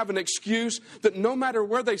never have an excuse, that no matter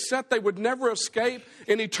where they sat, they would never escape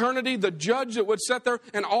in eternity. The judge that would sit there,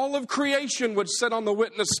 and all of creation would sit on the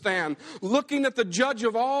witness stand, looking at the judge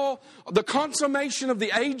of all, the consummation of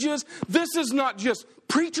the ages. This is not just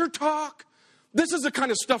preacher talk. This is the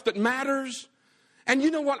kind of stuff that matters. And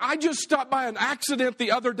you know what? I just stopped by an accident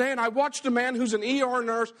the other day, and I watched a man who's an ER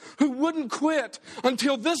nurse who wouldn't quit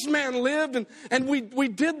until this man lived. And we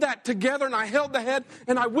did that together, and I held the head,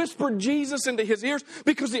 and I whispered Jesus into his ears,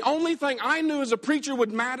 because the only thing I knew as a preacher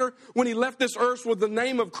would matter when he left this earth was the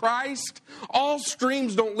name of Christ. All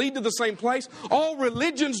streams don't lead to the same place. All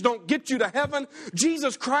religions don't get you to heaven.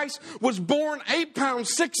 Jesus Christ was born 8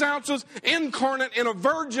 pounds, 6 ounces, incarnate in a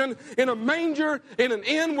virgin, in a manger, in an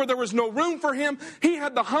inn where there was no room for him. He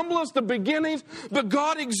had the humblest of beginnings, but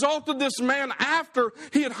God exalted this man after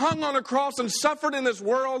he had hung on a cross and suffered in this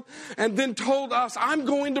world, and then told us, I'm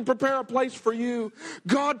going to prepare a place for you.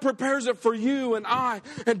 God prepares it for you and I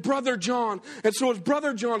and Brother John. And so as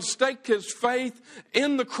Brother John staked his faith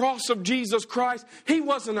in the cross of Jesus Christ, he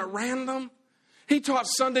wasn't at random. He taught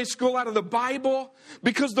Sunday school out of the Bible,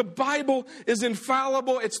 because the Bible is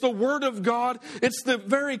infallible. It's the Word of God. It's the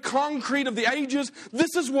very concrete of the ages.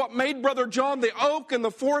 This is what made Brother John the oak and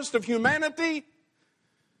the forest of humanity.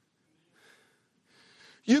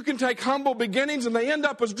 You can take humble beginnings and they end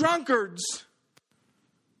up as drunkards.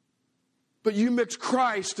 But you mix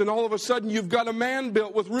Christ and all of a sudden you've got a man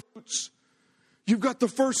built with roots. You've got the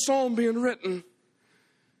first psalm being written.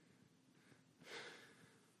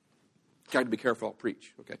 Got to be careful, I'll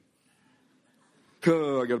preach, okay?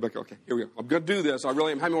 I got to back. Okay, here we go. I'm going to do this. I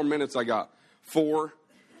really am. How many more minutes I got? 4.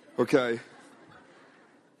 Okay.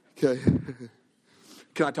 Okay.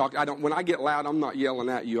 Can I talk? When I get loud, I'm not yelling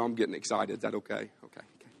at you. I'm getting excited. Is that okay?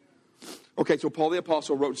 Okay, so Paul the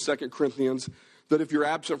Apostle wrote 2 Corinthians that if you're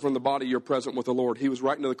absent from the body, you're present with the Lord. He was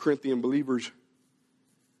writing to the Corinthian believers.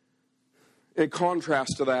 In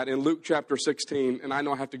contrast to that, in Luke chapter 16, and I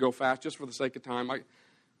know I have to go fast just for the sake of time.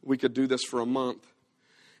 We could do this for a month.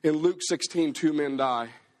 In Luke 16, 2 men die.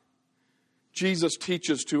 Jesus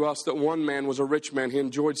teaches to us that one man was a rich man. He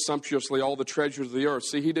enjoyed sumptuously all the treasures of the earth.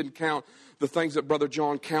 See, he didn't count the things that Brother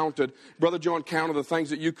John counted. Brother John counted the things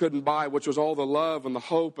that you couldn't buy, which was all the love and the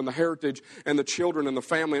hope and the heritage and the children and the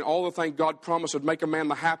family and all the things God promised would make a man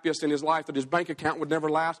the happiest in his life, that his bank account would never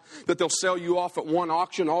last, that they'll sell you off at one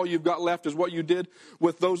auction. All you've got left is what you did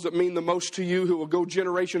with those that mean the most to you, who will go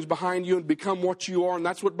generations behind you and become what you are. And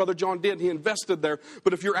that's what Brother John did. He invested there.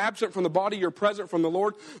 But if you're absent from the body, you're present from the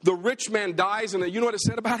Lord. The rich man dies, and you know what it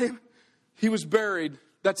said about him? He was buried.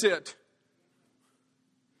 That's it.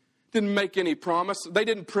 Didn't make any promise. They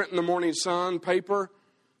didn't print in the Morning Sun paper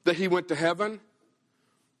that he went to heaven.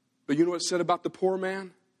 But you know what it said about the poor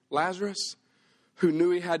man, Lazarus, who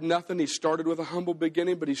knew he had nothing. He started with a humble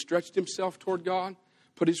beginning, but he stretched himself toward God,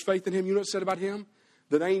 put his faith in him. You know what it said about him?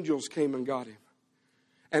 That angels came and got him.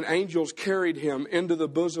 And angels carried him into the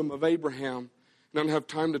bosom of Abraham. And I don't have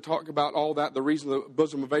time to talk about all that, the reason the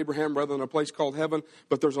bosom of Abraham rather than a place called heaven,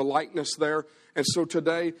 but there's a likeness there. And so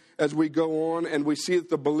today, as we go on and we see that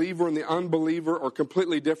the believer and the unbeliever are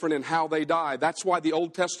completely different in how they die. That's why the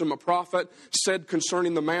Old Testament prophet said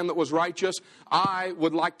concerning the man that was righteous, I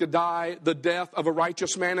would like to die the death of a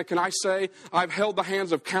righteous man. And can I say, I've held the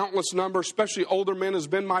hands of countless numbers, especially older men has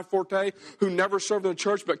been my forte, who never served in the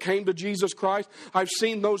church but came to Jesus Christ. I've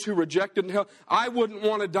seen those who rejected and held. I wouldn't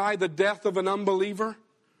want to die the death of an unbeliever.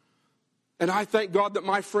 And I thank God that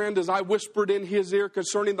my friend, as I whispered in his ear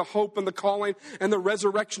concerning the hope and the calling and the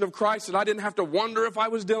resurrection of Christ, that I didn't have to wonder if I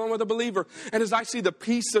was dealing with a believer. And as I see the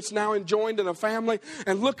peace that's now enjoined in a family,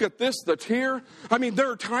 and look at this, the tear. I mean, there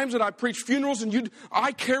are times that I preach funerals and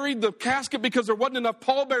I carried the casket because there wasn't enough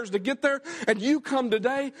pallbearers to get there. And you come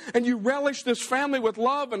today and you relish this family with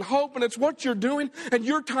love and hope, and it's what you're doing, and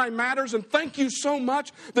your time matters. And thank you so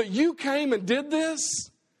much that you came and did this.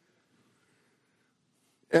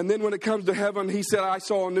 And then when it comes to heaven, he said, I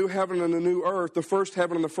saw a new heaven and a new earth. The first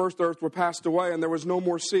heaven and the first earth were passed away, and there was no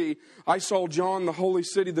more sea. I saw John, the holy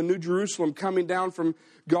city, the new Jerusalem, coming down from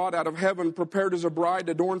God out of heaven, prepared as a bride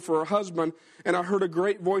adorned for her husband. And I heard a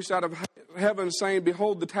great voice out of heaven saying,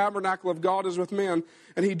 Behold, the tabernacle of God is with men,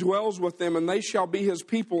 and he dwells with them, and they shall be his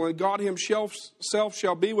people, and God himself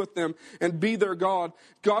shall be with them, and be their God.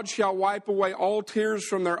 God shall wipe away all tears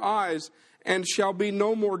from their eyes, and shall be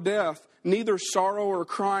no more death, neither sorrow or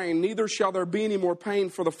crying, neither shall there be any more pain,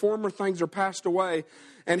 for the former things are passed away.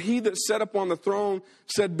 And he that sat upon the throne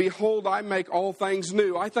said, Behold, I make all things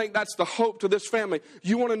new. I think that's the hope to this family.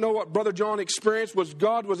 You want to know what Brother John experienced? Was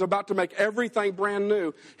God was about to make everything brand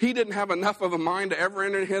new. He didn't have enough of a mind to ever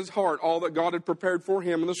enter his heart all that God had prepared for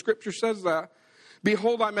him. And the scripture says that.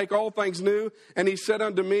 Behold, I make all things new. And he said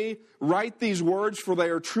unto me, Write these words, for they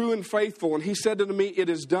are true and faithful. And he said unto me, It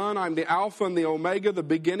is done. I am the Alpha and the Omega, the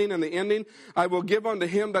beginning and the ending. I will give unto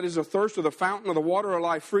him that is athirst of the fountain of the water of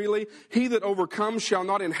life freely. He that overcomes shall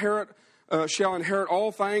inherit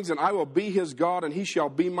all things, and I will be his God, and he shall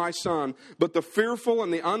be my son. But the fearful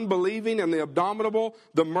and the unbelieving and the abominable,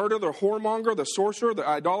 the murderer, the whoremonger, the sorcerer, the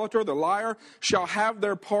idolater, the liar, shall have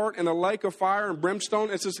their part in a lake of fire and brimstone.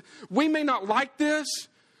 It says, we may not like this,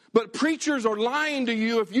 but preachers are lying to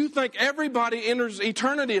you if you think everybody enters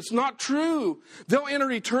eternity. It's not true. They'll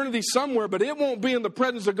enter eternity somewhere, but it won't be in the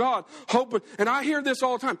presence of God. And I hear this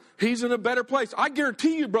all the time. He's in a better place. I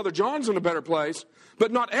guarantee you, Brother John's in a better place.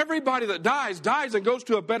 But not everybody that dies and goes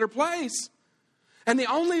to a better place. And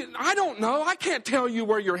I don't know, I can't tell you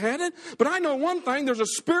where you're headed, but I know one thing, there's a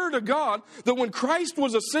Spirit of God that when Christ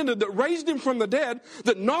was ascended, that raised him from the dead,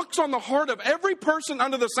 that knocks on the heart of every person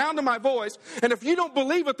under the sound of my voice. And if you don't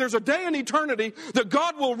believe it, there's a day in eternity that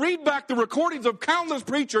God will read back the recordings of countless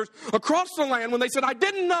preachers across the land when they said, I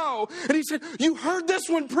didn't know. And he said, you heard this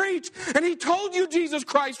one preach, and he told you Jesus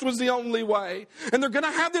Christ was the only way. And they're going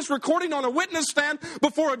to have this recording on a witness stand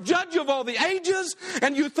before a judge of all the ages.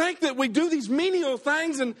 And you think that we do these menial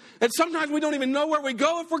things, and sometimes we don't even know where we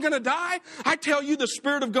go if we're going to die. I tell you, the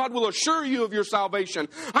Spirit of God will assure you of your salvation.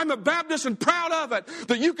 I'm a Baptist and proud of it,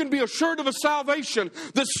 that you can be assured of a salvation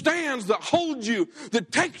that stands, that holds you,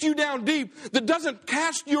 that takes you down deep, that doesn't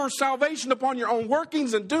cast your salvation upon your own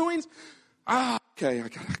workings and doings. Okay.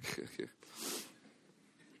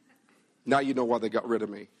 Now you know why they got rid of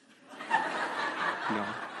me. No,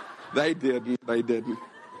 they didn't. They didn't.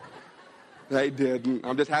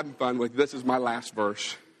 I'm just having fun with you. This is my last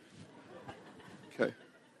verse. Okay.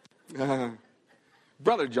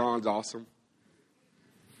 Brother John's awesome.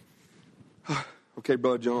 Okay,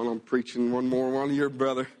 Brother John, I'm preaching one more on your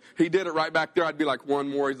brother. He did it right back there. I'd be like, one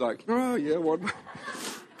more. He's like, oh, yeah, one more.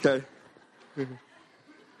 Okay.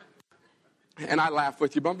 And I laugh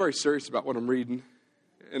with you, but I'm very serious about what I'm reading.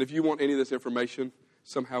 And if you want any of this information,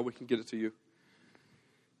 somehow we can get it to you.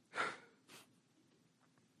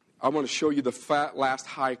 I want to show you the last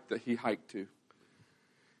hike that he hiked to.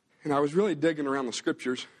 And I was really digging around the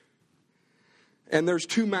scriptures. And there's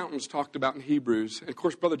 2 mountains talked about in Hebrews. And of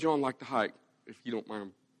course, Brother John liked to hike. If you don't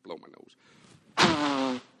mind, blow my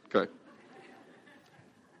nose. Okay.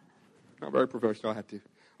 Not very professional, I had to.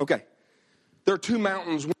 Okay. There are 2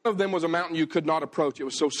 mountains. One of them was a mountain you could not approach. It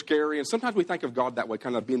was so scary. And sometimes we think of God that way,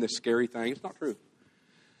 kind of being this scary thing. It's not true.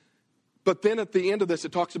 But then at the end of this,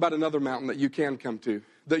 it talks about another mountain that you can come to,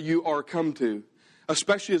 that you are come to,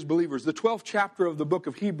 especially as believers. The 12th chapter of the book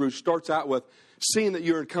of Hebrews starts out with, seeing that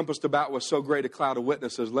you're encompassed about with so great a cloud of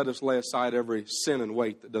witnesses, let us lay aside every sin and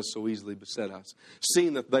weight that does so easily beset us,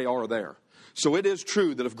 seeing that they are there. So it is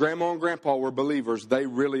true that if Grandma and Grandpa were believers, they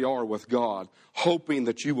really are with God, hoping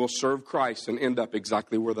that you will serve Christ and end up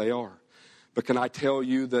exactly where they are. But can I tell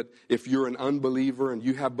you that if you're an unbeliever and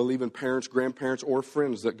you have believing parents, grandparents, or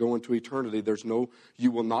friends that go into eternity,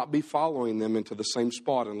 you will not be following them into the same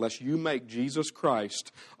spot unless you make Jesus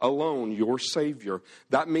Christ alone your Savior.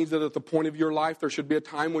 That means that at the point of your life, there should be a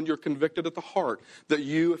time when you're convicted at the heart that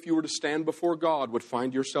you, if you were to stand before God, would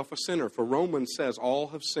find yourself a sinner. For Romans says, all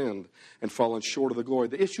have sinned and fallen short of the glory.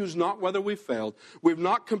 The issue is not whether we failed. We've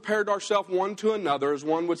not compared ourselves one to another, as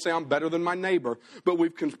one would say, I'm better than my neighbor. But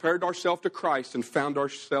we've compared ourselves to Christ and found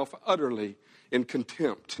ourselves utterly in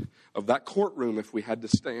contempt of that courtroom if we had to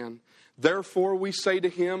stand. Therefore, we say to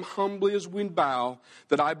him, humbly as we bow,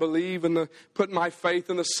 that I believe in put my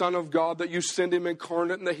faith in the Son of God, that you send him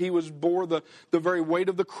incarnate, and that he bore the very weight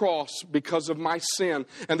of the cross because of my sin,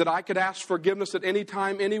 and that I could ask forgiveness at any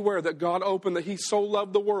time, anywhere, that God opened, that he so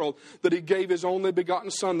loved the world, that he gave his only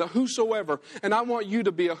begotten Son, that whosoever, and I want you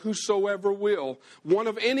to be a whosoever will, one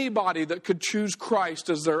of anybody that could choose Christ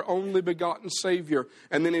as their only begotten Savior,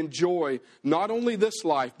 and then enjoy not only this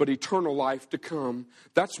life, but eternal life to come.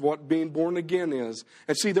 That's what being born again is.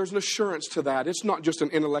 And see, there's an assurance to that. It's not just an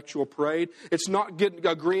intellectual parade. It's not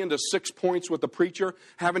agreeing to 6 points with the preacher,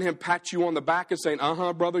 having him pat you on the back and saying,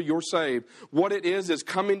 brother, you're saved. What it is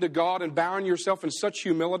coming to God and bowing yourself in such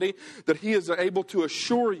humility that he is able to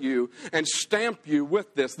assure you and stamp you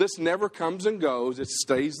with this. This never comes and goes. It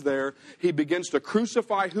stays there. He begins to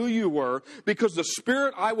crucify who you were, because the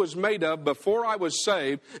spirit I was made of before I was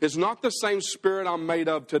saved is not the same spirit I'm made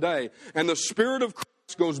of today. And the Spirit of Christ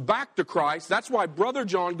goes back to Christ. That's why Brother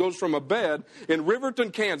John goes from a bed in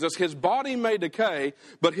Riverton, Kansas. His body may decay,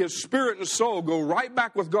 but his spirit and soul go right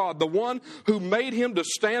back with God. The one who made him to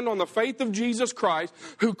stand on the faith of Jesus Christ,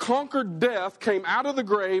 who conquered death, came out of the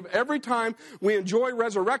grave. Every time we enjoy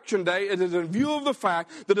Resurrection Day, it is in view of the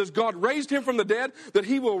fact that as God raised him from the dead, that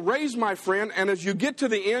he will raise my friend. And as you get to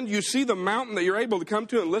the end, you see the mountain that you're able to come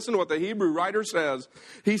to, and listen to what the Hebrew writer says.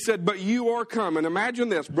 He said, but you are come. And imagine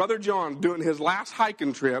this, Brother John doing his last hiking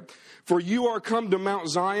trip. For you are come to Mount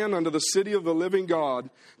Zion, unto the city of the living God,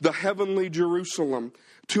 the heavenly Jerusalem,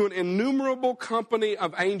 to an innumerable company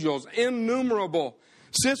of angels. Innumerable.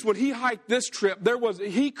 Sis, when he hiked this trip,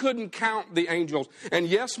 he couldn't count the angels. And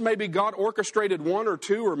yes, maybe God orchestrated one or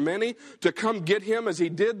two or many to come get him, as he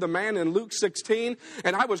did the man in Luke 16.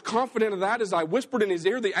 And I was confident of that as I whispered in his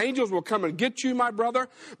ear, the angels will come and get you, my brother.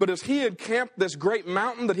 But as he had camped this great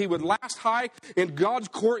mountain that he would last hike in God's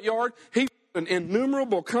courtyard, an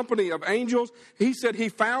innumerable company of angels. He said he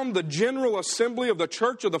found the general assembly of the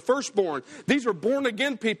church of the firstborn. These are born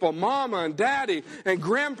again people, mama and daddy and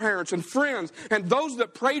grandparents and friends, and those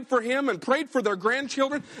that prayed for him and prayed for their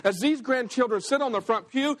grandchildren. As these grandchildren sit on the front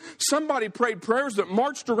pew, somebody prayed prayers that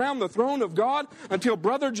marched around the throne of God until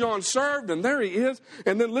Brother John served, and there he is.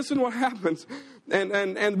 And then listen what happens.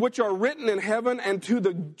 And which are written in heaven, and to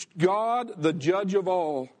the God, the judge of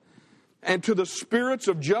all, and to the spirits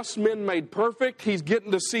of just men made perfect. He's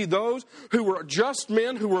getting to see those who were just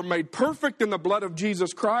men, who were made perfect in the blood of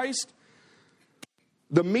Jesus Christ.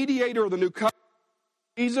 The mediator of the new covenant,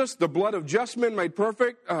 Jesus, the blood of just men made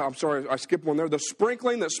perfect. I'm sorry, I skipped one there. The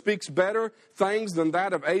sprinkling that speaks better things than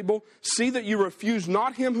that of Abel. See that you refuse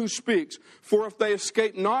not him who speaks. For if they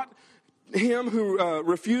escape not him who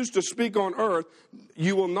refused to speak on earth,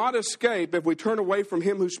 you will not escape if we turn away from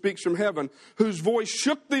him who speaks from heaven, whose voice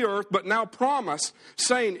shook the earth, but now promise,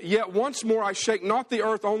 saying, yet once more I shake not the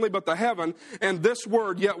earth only, but the heaven. And this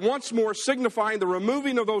word, yet once more, signifying the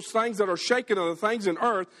removing of those things that are shaken of the things in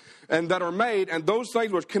earth, and that are made, and those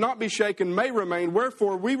things which cannot be shaken may remain.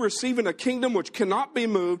 Wherefore, we receiving a kingdom which cannot be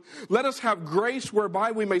moved, let us have grace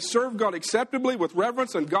whereby we may serve God acceptably with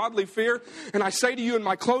reverence and godly fear. And I say to you in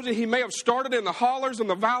my closing, he may have started in the hollers and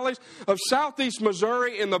the valleys of southeast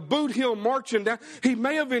Missouri, in the Boot Hill marching down. He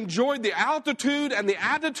may have enjoyed the altitude and the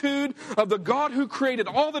attitude of the God who created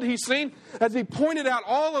all that he's seen, as he pointed out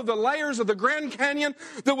all of the layers of the Grand Canyon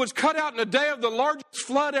that was cut out in a day of the largest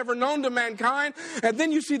flood ever known to mankind. And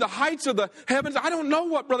then you see the heights of the heavens. I don't know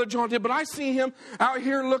what Brother John did, but I see him out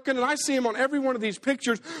here looking, and I see him on every one of these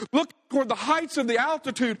pictures, looking toward the heights of the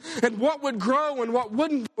altitude and what would grow and what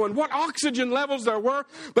wouldn't grow and what oxygen levels there were.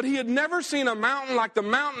 But he had never seen a mountain like the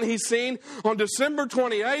mountain he's seen on December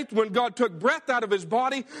 28th, when God took breath out of his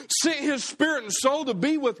body, sent his spirit and soul to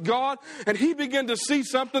be with God, and he began to see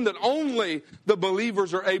something that only the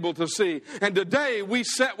believers are able to see. And today we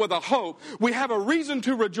set with a hope. We have a reason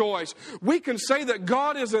to rejoice. We can say that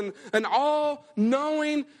God is an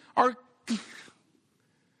all-knowing,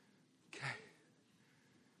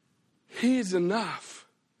 He's enough.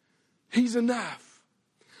 He's enough.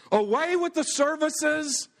 Away with the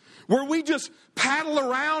services where we just paddle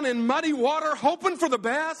around in muddy water hoping for the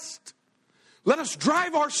best. Let us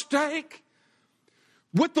drive our stake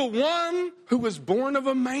with the one who was born of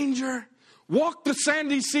a manger, walked the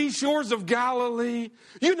sandy seashores of Galilee.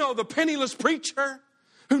 You know, the penniless preacher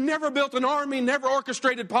who never built an army, never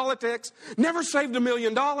orchestrated politics, never saved $1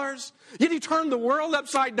 million, yet he turned the world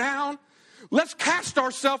upside down. Let's cast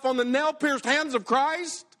ourselves on the nail-pierced hands of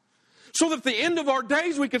Christ so that at the end of our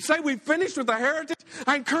days we could say we've finished with the heritage.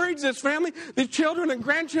 I encourage this family, the children and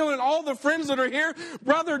grandchildren, all the friends that are here.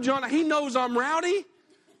 Brother John, he knows I'm rowdy.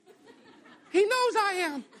 He knows I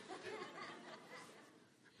am.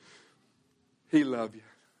 He loves you.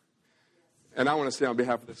 And I want to say on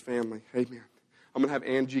behalf of this family, amen. I'm going to have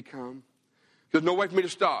Angie come. There's no way for me to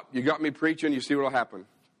stop. You got me preaching, you see what will happen.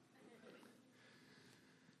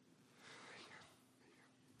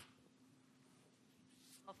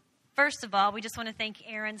 First of all, we just want to thank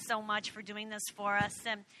Aaron so much for doing this for us.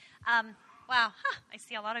 And wow, I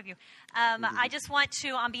see a lot of you. I just want to,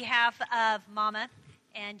 on behalf of Mama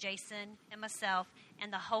and Jason and myself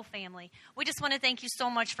and the whole family, we just want to thank you so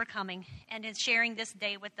much for coming and sharing this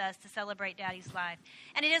day with us to celebrate Daddy's life.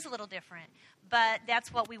 And it is a little different, but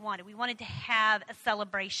that's what we wanted. We wanted to have a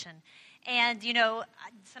celebration. And, you know,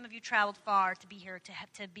 some of you traveled far to be here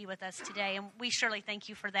to be with us today, and we surely thank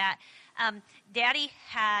you for that. Daddy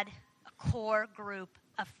had a core group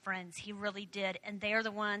of friends. He really did. And they're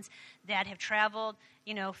the ones that have traveled,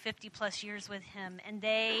 50-plus years with him. And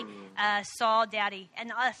they saw Daddy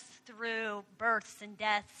and us through births and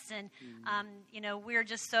deaths. And, we're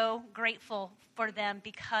just so grateful for them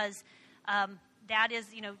because that is,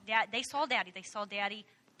 they saw Daddy. They saw Daddy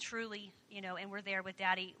truly, and we're there with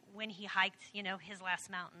Daddy when he hiked, his last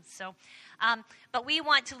mountain. So, but we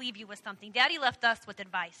want to leave you with something. Daddy left us with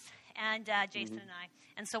advice, and Jason and I.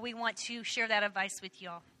 And so we want to share that advice with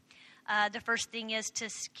y'all. The first thing is to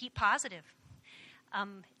keep positive,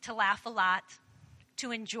 to laugh a lot,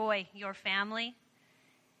 to enjoy your family,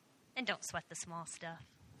 and don't sweat the small stuff.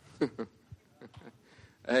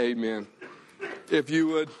 Amen. If you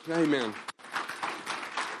would, amen.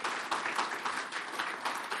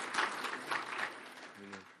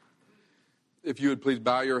 If you would please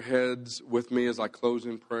bow your heads with me as I close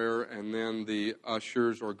in prayer, and then the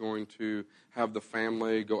ushers are going to have the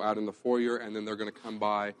family go out in the foyer, and then they're going to come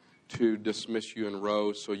by to dismiss you in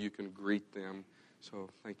rows so you can greet them. So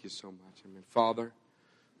thank you so much. Amen. Father,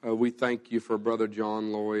 we thank you for Brother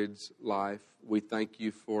John Lloyd's life. We thank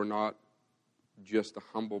you for not just a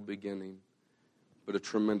humble beginning, but a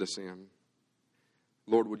tremendous end.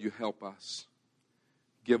 Lord, would you help us?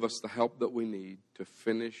 Give us the help that we need to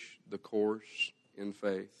finish the course in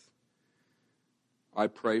faith. I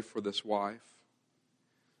pray for this wife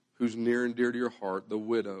who's near and dear to your heart, the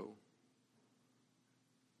widow,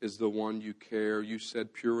 is the one you care. You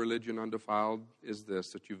said pure religion undefiled is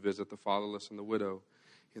this, that you visit the fatherless and the widow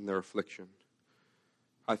in their affliction.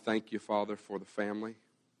 I thank you, Father, for the family.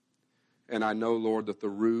 And I know, Lord, that the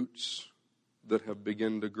roots that have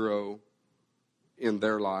begun to grow in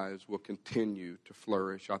their lives will continue to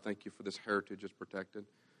flourish. I thank you for this heritage is protected.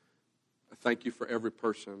 I thank you for every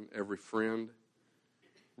person, every friend,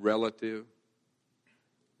 relative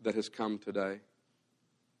that has come today.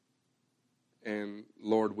 And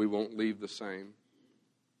Lord, we won't leave the same.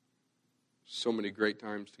 So many great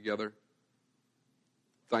times together.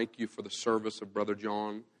 Thank you for the service of Brother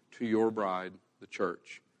John to your bride, the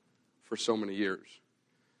church, for so many years.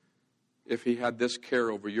 If he had this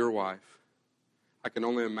care over your wife, I can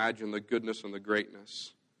only imagine the goodness and the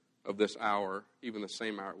greatness of this hour, even the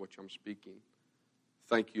same hour at which I'm speaking.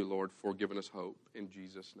 Thank you, Lord, for giving us hope. In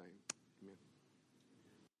Jesus' name.